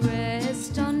to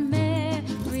rest on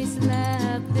Mary's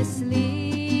lap is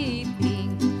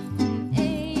sleeping? Whom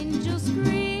angels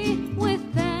greet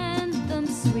with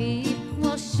anthems sweet,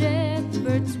 while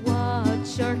shepherds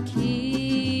watch are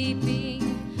keeping.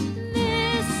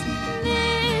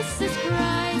 This is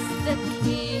Christ the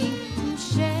King, whom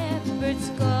shepherds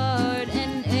guard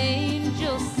and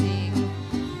angels sing.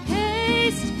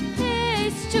 Haste,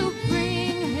 haste to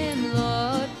bring him,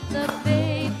 Lord, the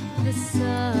babe, the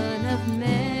Son of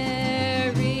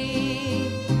Mary.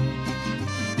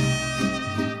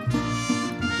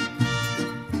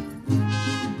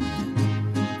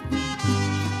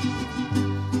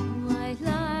 Why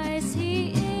lies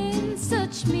he in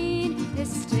such mean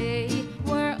estate,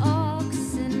 where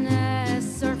oxen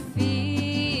ass are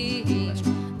feeding?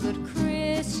 Good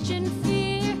Christian,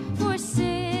 fear, for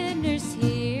sinners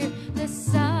hear the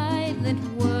silent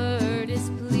word is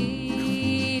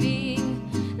pleading.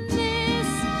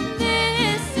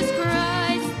 This is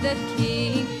Christ the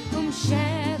King, whom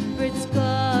shepherds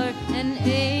guard and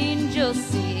angels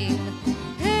sing.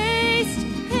 Haste,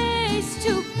 haste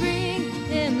to bring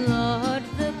him, Lord,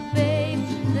 the babe,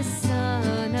 the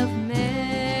Son of Mary.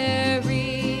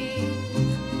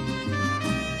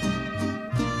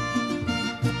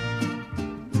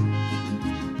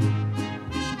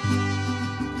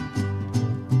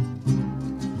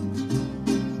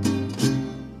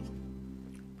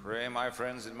 Pray, my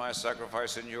friends, that my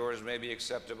sacrifice and yours may be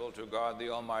acceptable to God the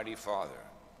Almighty Father.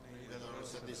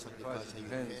 Sacrifice in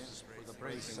hands for the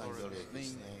praise and glory of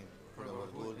His name, for our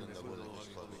good and the good of His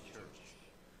holy church.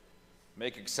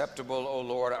 Make acceptable, O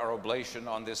Lord, our oblation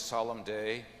on this solemn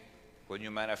day, when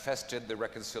you manifested the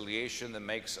reconciliation that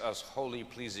makes us wholly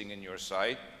pleasing in your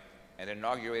sight, and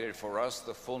inaugurated for us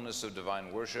the fullness of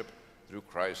divine worship through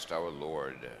Christ our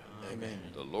Lord. Amen.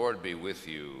 The Lord be with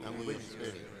you. And with your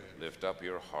spirit, Lift up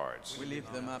your hearts. we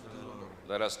lift them up to the Lord.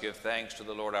 Let us give thanks to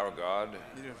the Lord our God.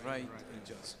 It is right and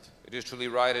just. It is truly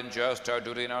right and just, our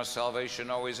duty and our salvation,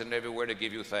 always and everywhere to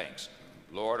give you thanks,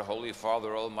 Lord, Holy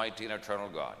Father, Almighty and eternal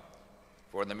God.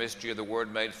 For in the mystery of the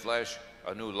Word made flesh,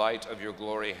 a new light of your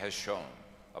glory has shone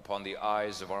upon the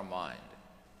eyes of our mind,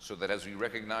 so that as we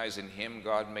recognize in him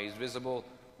God made visible,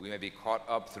 we may be caught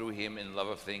up through him in love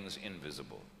of things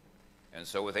invisible. And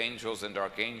so with angels and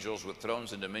archangels, with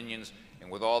thrones and dominions, and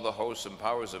with all the hosts and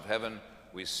powers of heaven,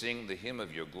 we sing the hymn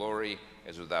of your glory,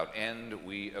 as without end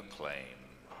we acclaim.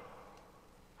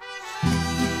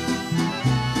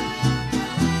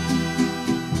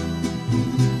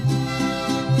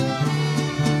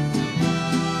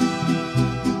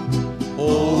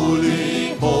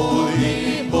 Holy,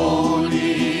 holy,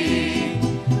 holy,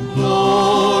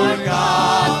 Lord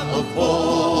God of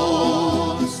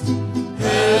hosts,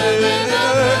 heaven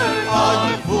and earth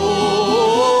are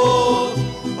full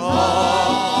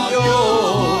of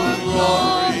your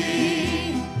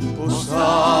glory.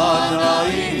 Hosanna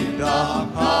in the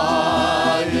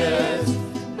highest.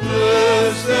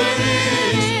 Blessed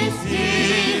is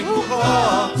he who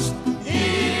comes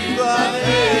in the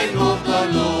name of the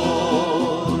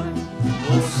Lord.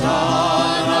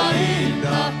 Hosanna in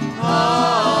the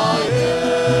highest.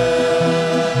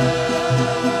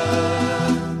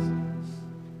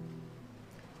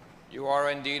 You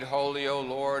are indeed holy, O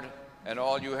Lord, and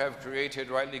all you have created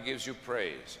rightly gives you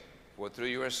praise. For through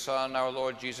your Son, our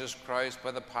Lord Jesus Christ,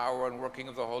 by the power and working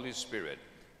of the Holy Spirit,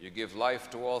 you give life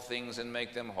to all things and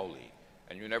make them holy.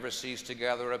 And you never cease to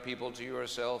gather a people to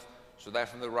yourself, so that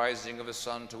from the rising of the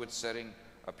sun to its setting,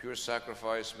 a pure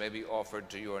sacrifice may be offered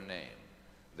to your name.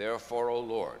 Therefore, O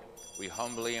Lord, we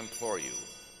humbly implore you,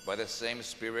 by the same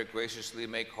Spirit graciously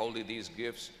make holy these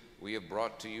gifts, we have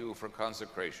brought to you for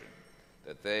consecration,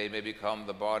 that they may become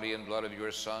the body and blood of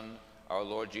your Son, our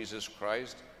Lord Jesus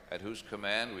Christ, at whose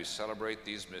command we celebrate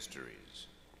these mysteries.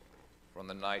 From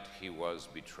the night he was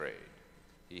betrayed,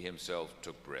 he himself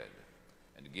took bread,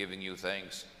 and giving you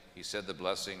thanks, he said the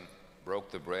blessing,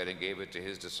 broke the bread, and gave it to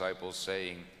his disciples,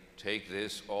 saying, "Take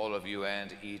this, all of you,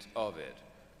 and eat of it,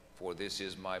 for this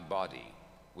is my body,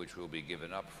 which will be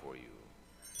given up for you."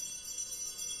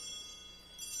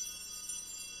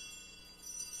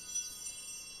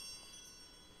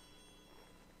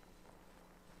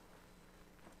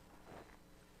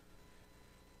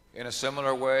 In a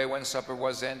similar way, when supper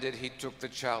was ended, he took the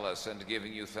chalice, and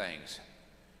giving you thanks,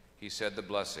 he said the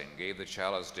blessing, gave the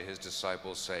chalice to his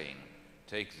disciples, saying,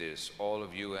 "Take this, all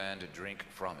of you, and drink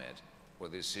from it, for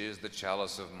this is the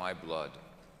chalice of my blood,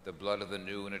 the blood of the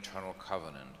new and eternal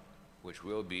covenant, which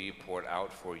will be poured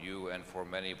out for you and for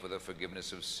many for the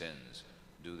forgiveness of sins.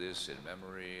 Do this in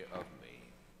memory of me."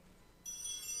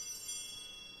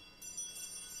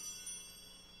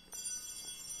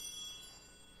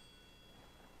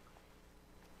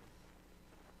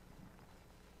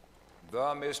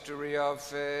 The mystery of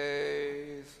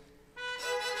faith.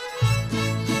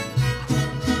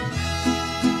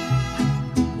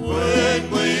 When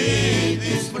we eat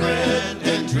this bread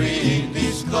and drink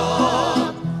this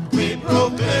cup, we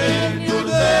proclaim your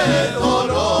death, O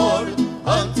Lord,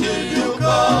 until you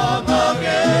come again.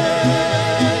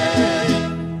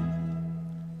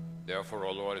 Therefore,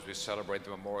 O Lord, as we celebrate the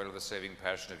memorial of the saving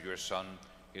passion of your Son,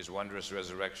 his wondrous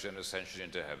resurrection and ascension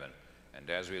into heaven, and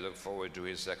as we look forward to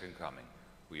his second coming,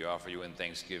 we offer you in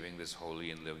thanksgiving this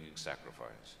holy and living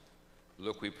sacrifice.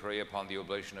 Look, we pray, upon the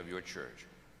oblation of your church,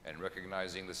 and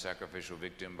recognizing the sacrificial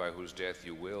victim by whose death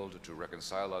you willed to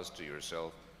reconcile us to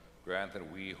yourself, grant that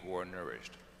we who are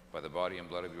nourished by the body and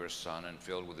blood of your Son and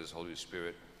filled with his Holy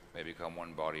Spirit may become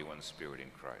one body, one spirit in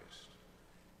Christ.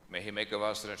 May he make of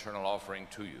us an eternal offering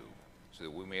to you, so that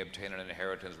we may obtain an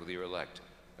inheritance with your elect,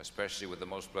 especially with the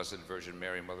most blessed Virgin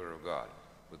Mary, Mother of God,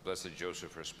 with blessed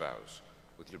Joseph, her spouse,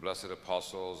 with your blessed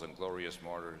apostles and glorious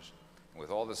martyrs, and with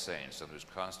all the saints, on whose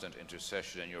constant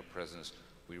intercession in your presence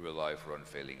we rely for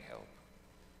unfailing help.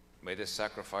 May this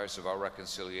sacrifice of our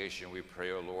reconciliation, we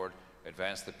pray, O Lord,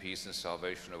 advance the peace and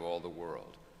salvation of all the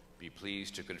world. Be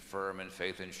pleased to confirm in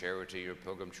faith and charity your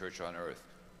pilgrim church on earth,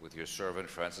 with your servant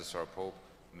Francis our Pope,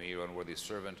 me, your unworthy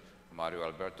servant, Mario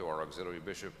Alberto, our auxiliary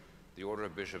bishop, the order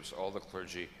of bishops, all the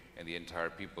clergy, and the entire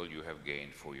people you have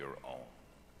gained for your own.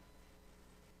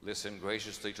 Listen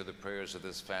graciously to the prayers of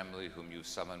this family whom you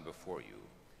summon before you.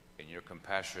 In your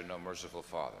compassion, O merciful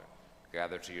Father,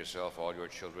 gather to yourself all your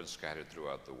children scattered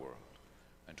throughout the world.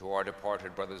 And to our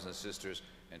departed brothers and sisters,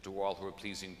 and to all who are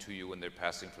pleasing to you in their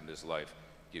passing from this life,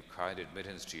 give kind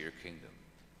admittance to your kingdom.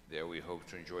 There we hope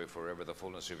to enjoy forever the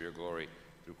fullness of your glory,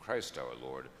 through Christ our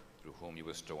Lord, through whom you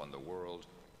bestow on the world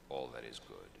all that is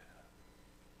good.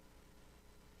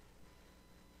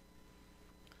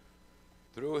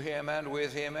 Through him and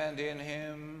with him and in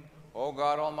him, O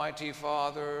God, Almighty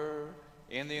Father,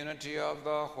 in the unity of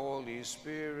the Holy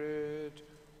Spirit,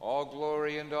 all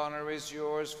glory and honor is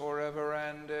yours forever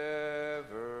and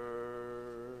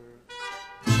ever.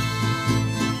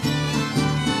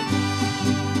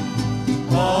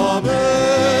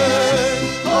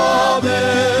 Amen,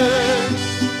 amen,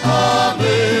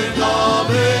 amen,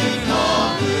 amen, amen.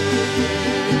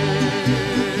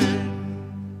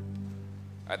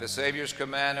 At the Savior's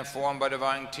command, informed by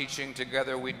divine teaching,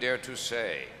 together we dare to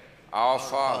say, Our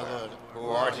Father, who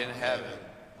art in heaven,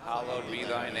 hallowed be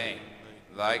thy name.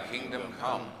 Thy kingdom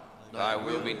come, thy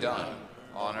will be done,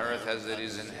 on earth as it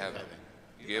is in heaven.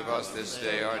 Give us this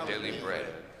day our daily bread,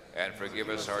 and forgive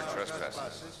us our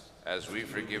trespasses, as we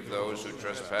forgive those who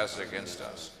trespass against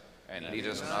us. And lead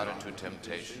us not into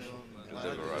temptation,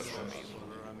 deliver us from evil.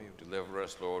 Deliver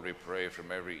us, Lord, we pray,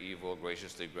 from every evil.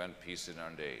 Graciously grant peace in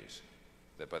our days,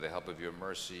 that by the help of your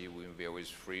mercy we may be always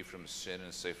free from sin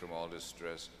and safe from all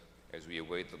distress, as we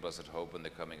await the blessed hope and the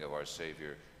coming of our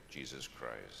Savior, Jesus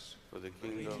Christ. For the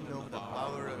kingdom, The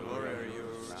power and glory are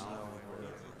yours now and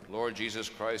forever. Lord Jesus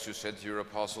Christ, who said to your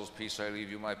apostles, Peace I leave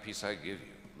you, my peace I give you,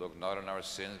 look not on our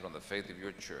sins, but on the faith of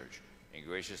your church, and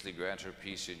graciously grant her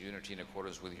peace and unity in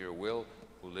accordance with your will,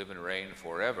 who live and reign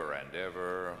forever and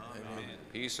ever. Amen.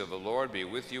 Peace of the Lord be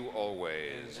with you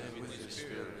always. And with your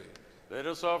spirit. let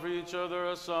us offer each other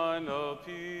a sign of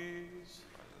peace.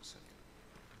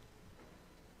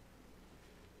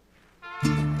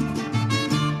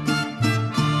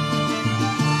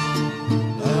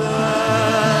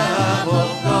 Lamb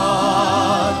of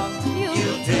God,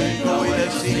 you take away the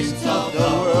sins of the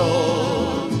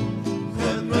world.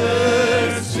 Have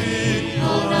mercy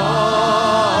on us.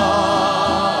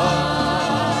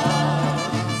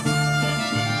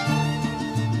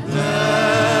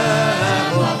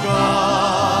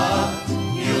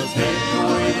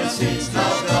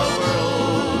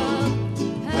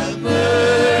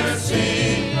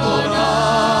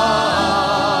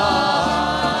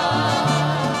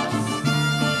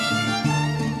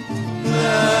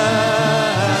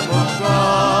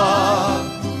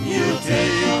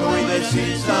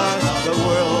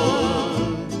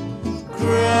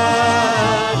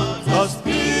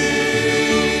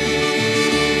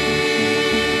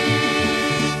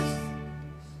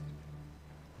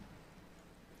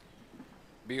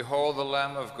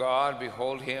 Lamb of God,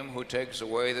 behold him who takes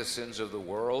away the sins of the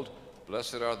world.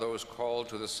 Blessed are those called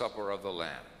to the supper of the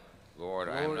Lamb. Lord,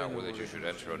 I am not worthy that you should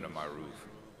enter under my roof.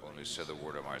 Only say the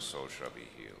word, and my soul shall be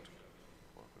healed.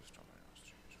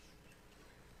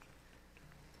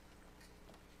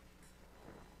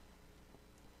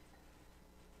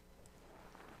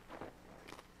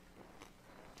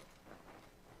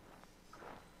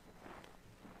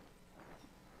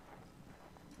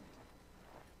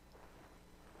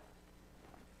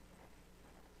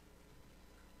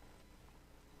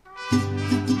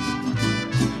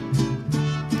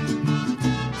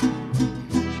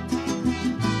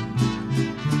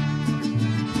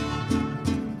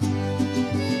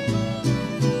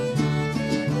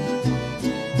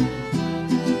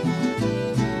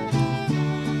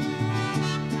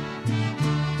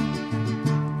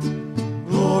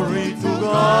 Glory to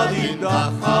God in the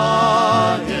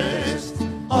highest,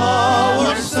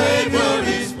 our Savior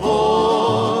is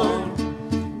born.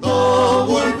 The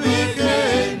world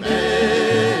became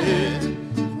man.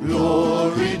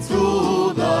 Glory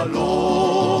to the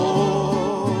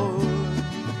Lord.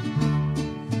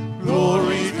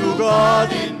 Glory to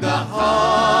God in the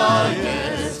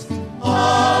highest,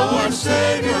 our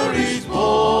Savior is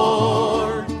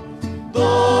born.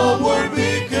 The world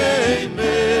became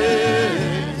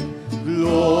man.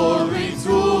 Glory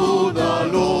to the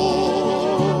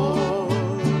Lord.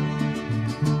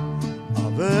 A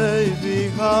baby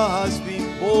has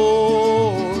been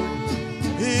born.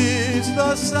 He's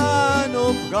the Son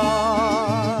of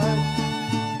God.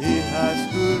 He has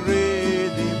to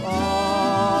redeem us.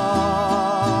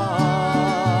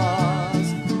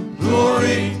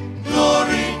 Glory,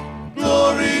 glory,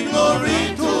 glory, glory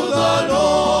to the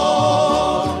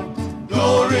Lord.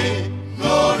 Glory,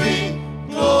 glory,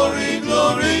 glory,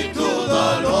 glory to the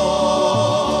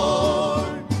Lord.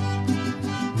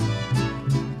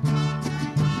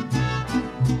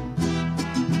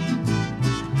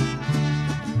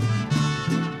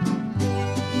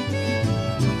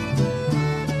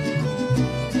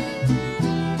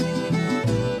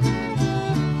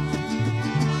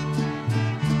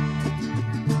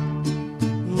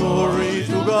 Glory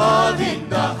to God in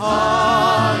the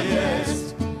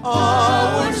highest,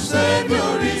 our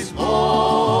Savior is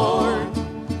born.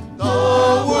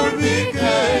 The Word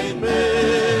became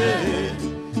man.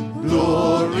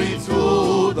 Glory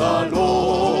to the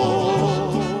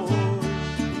Lord.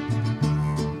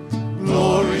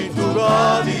 Glory to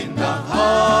God in the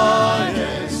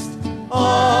highest,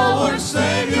 our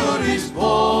Savior is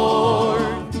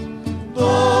born.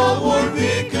 The Word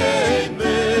became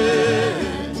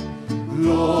man.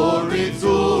 Glory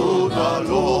to the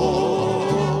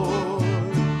Lord.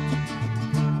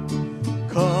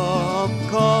 Come,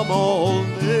 come, all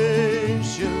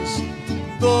nations,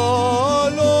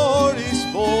 the Lord is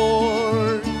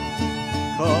born.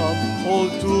 Come, all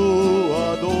to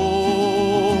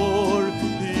adore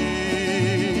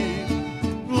Him.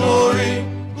 Glory,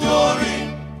 glory,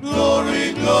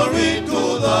 glory, glory to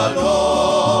the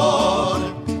Lord.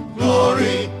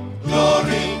 Glory,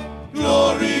 glory,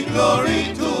 glory, glory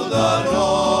to the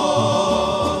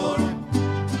Lord.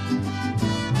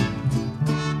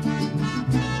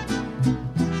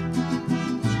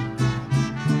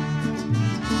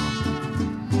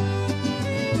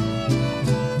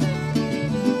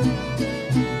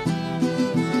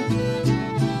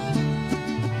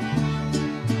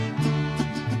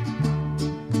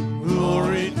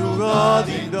 Glory to God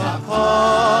in the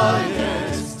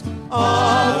highest,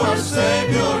 our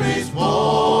Savior is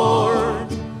born.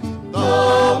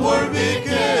 The Word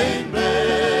became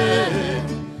man.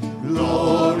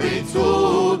 Glory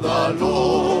to the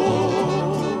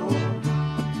Lord.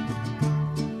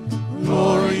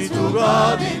 Glory to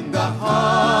God in the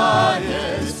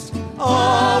highest,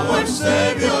 our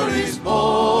Savior is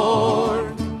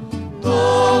born.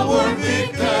 The Word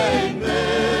became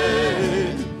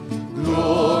man.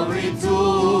 Glory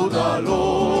to the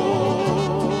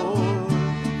Lord.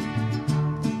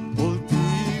 All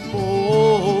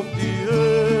people of the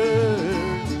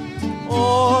earth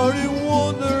are in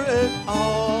wonder and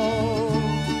awe,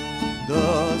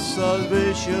 the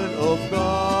salvation of God.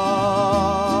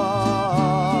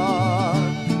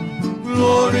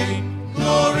 Glory,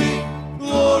 glory,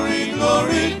 glory,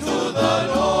 glory to the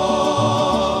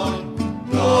Lord.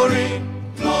 Glory,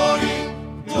 glory,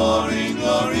 glory,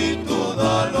 glory to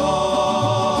the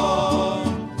Lord.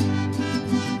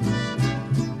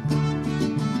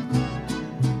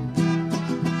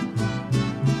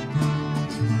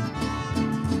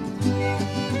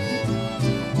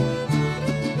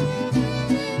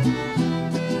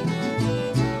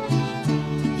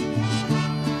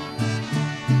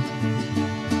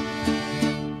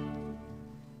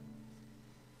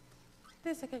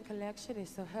 collection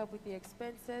is to help with the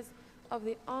expenses of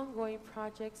the ongoing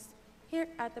projects here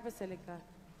at the Basilica.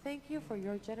 Thank you for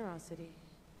your generosity.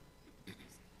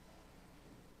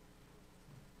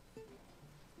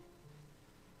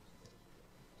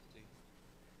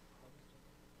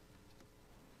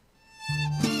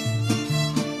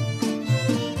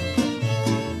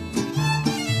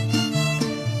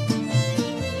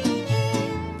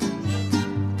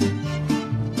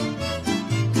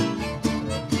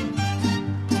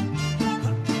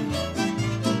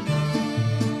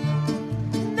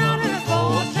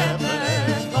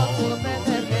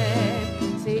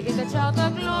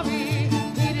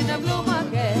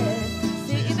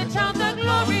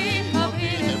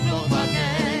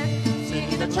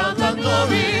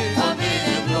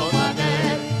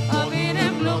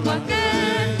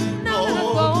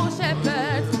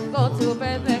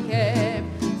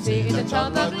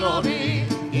 child the glory,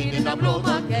 in the bloom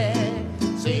again.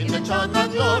 Sing the child the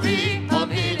glory,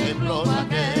 of in bloom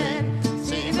again.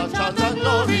 Sing the child the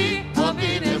glory, of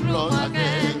in bloom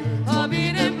again. Of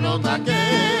in bloom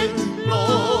again,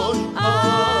 Lord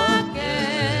again.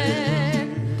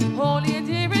 Holy and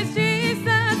dearest Jesus,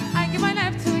 I give my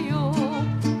life to you.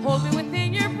 Hold me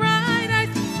within your bright eyes,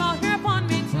 smile here upon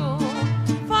me too.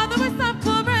 Father with soft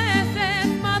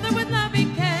caresses, mother with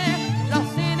loving care,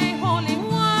 lost in a holy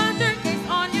wonder, gaze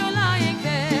on you lying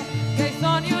there, gaze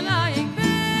on you lying there.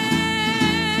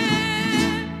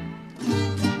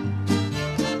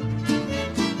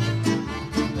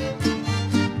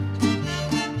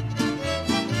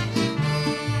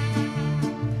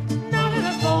 Now let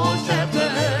us go,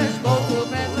 shepherds, go to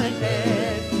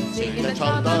Bethlehem, singing the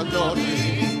child the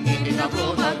glory, in the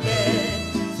bloom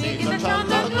again, singing the child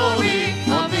the glory,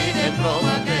 of in bloom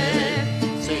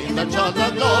again, Sing the child the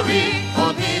glory,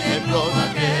 of in bloom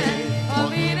again.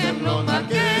 of in bloom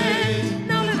again.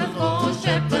 Now let us go,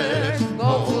 shepherds,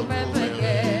 go to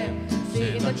Bethlehem,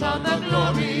 singing the child the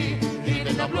glory,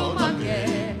 in the bloom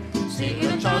again, singing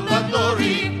the child the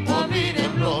glory, of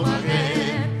in bloom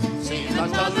again, singing the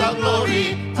child the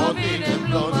glory, of in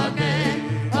bloom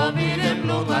again, of in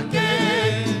bloom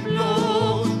again,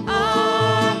 bloom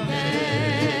again.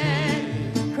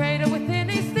 Cradle within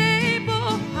a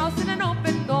stable, house in an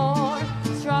open door,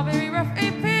 strawberry rough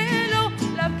a pillow,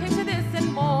 love came to this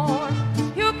and more.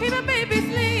 You keep a baby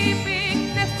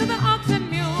sleeping next to the ox and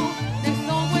mule,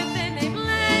 nestled within a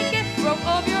blanket, robe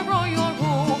of your royal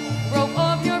rule, robe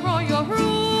of your royal rule.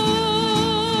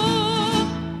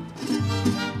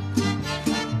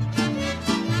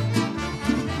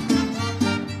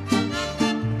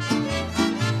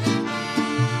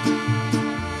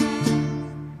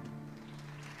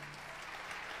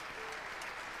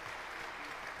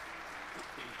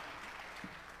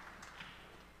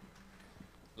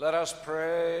 Let us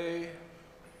pray.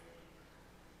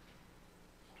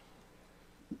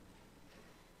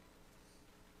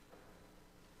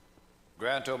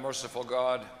 Grant, O merciful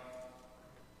God,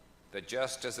 that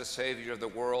just as the Savior of the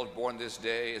world born this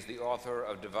day is the author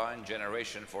of divine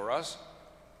generation for us,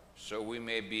 so he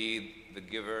may be the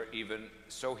giver even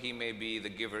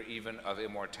of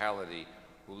immortality,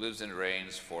 who lives and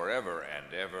reigns forever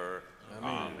and ever.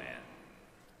 Amen.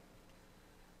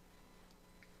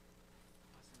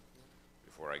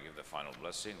 Before I give the final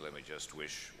blessing, let me just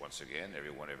wish once again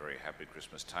everyone a very happy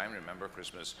Christmas time. Remember,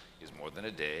 Christmas is more than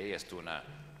a day. Es una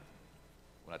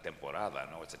temporada,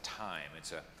 no? It's a time.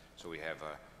 So we have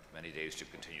many days to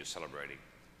continue celebrating.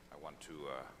 I want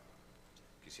to,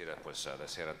 quisiera pues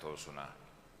desear a todos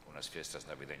unas fiestas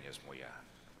navideñas muy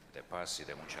de paz y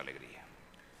de mucha alegría.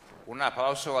 Un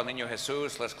aplauso al Niño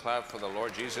Jesús. Let's clap for the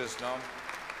Lord Jesus, no?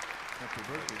 Happy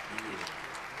birthday to you.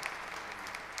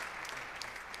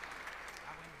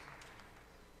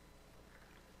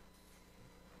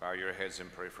 Bow your heads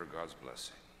and pray for God's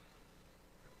blessing.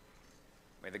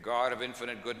 May the God of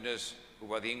infinite goodness, who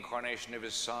by the incarnation of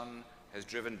his Son has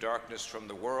driven darkness from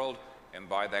the world, and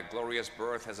by that glorious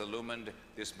birth has illumined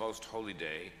this most holy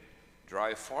day,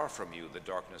 drive far from you the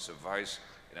darkness of vice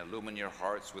and illumine your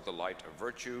hearts with the light of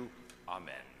virtue.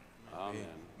 Amen. Amen.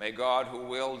 May God, who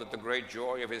willed that the great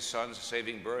joy of his Son's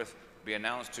saving birth be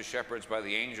announced to shepherds by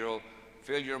the angel,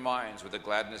 fill your minds with the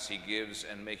gladness he gives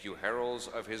and make you heralds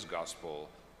of his gospel.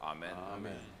 Amen.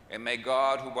 Amen. And may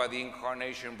God, who by the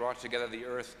incarnation brought together the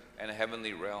earth and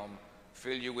heavenly realm,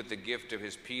 fill you with the gift of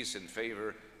his peace and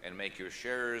favor and make you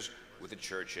sharers with the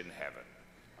church in heaven.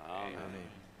 Amen.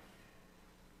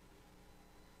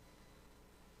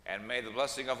 And may the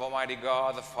blessing of Almighty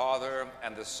God, the Father,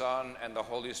 and the Son, and the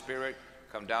Holy Spirit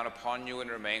come down upon you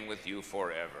and remain with you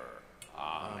forever.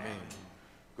 Amen.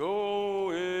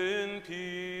 Go in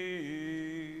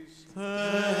peace.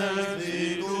 Thanks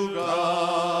be to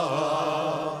God.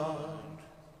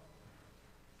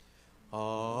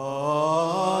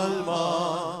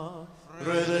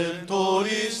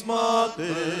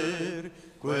 Mater,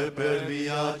 que per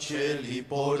via celi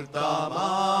porta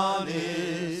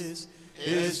manes,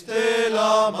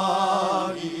 Stella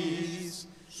Maris,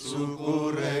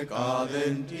 succurre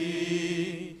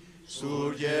cadenti,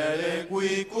 surgere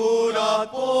qui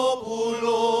curat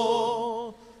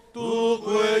populo, tu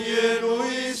que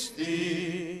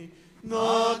genuisti,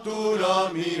 natura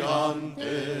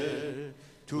mirante,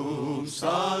 tum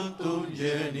sanctum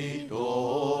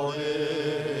genitorem,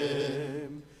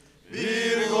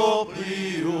 Virgo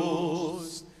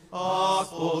prius, ac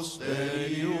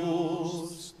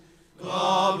posterius,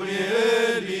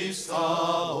 Gabrielis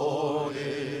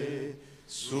aore,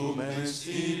 sumens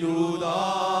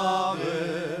illudave,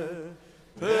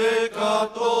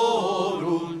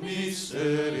 peccatorum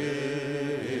miserere.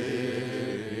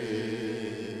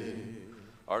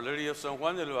 Our Lady of San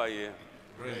Juan del Valle,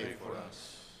 Pray for us.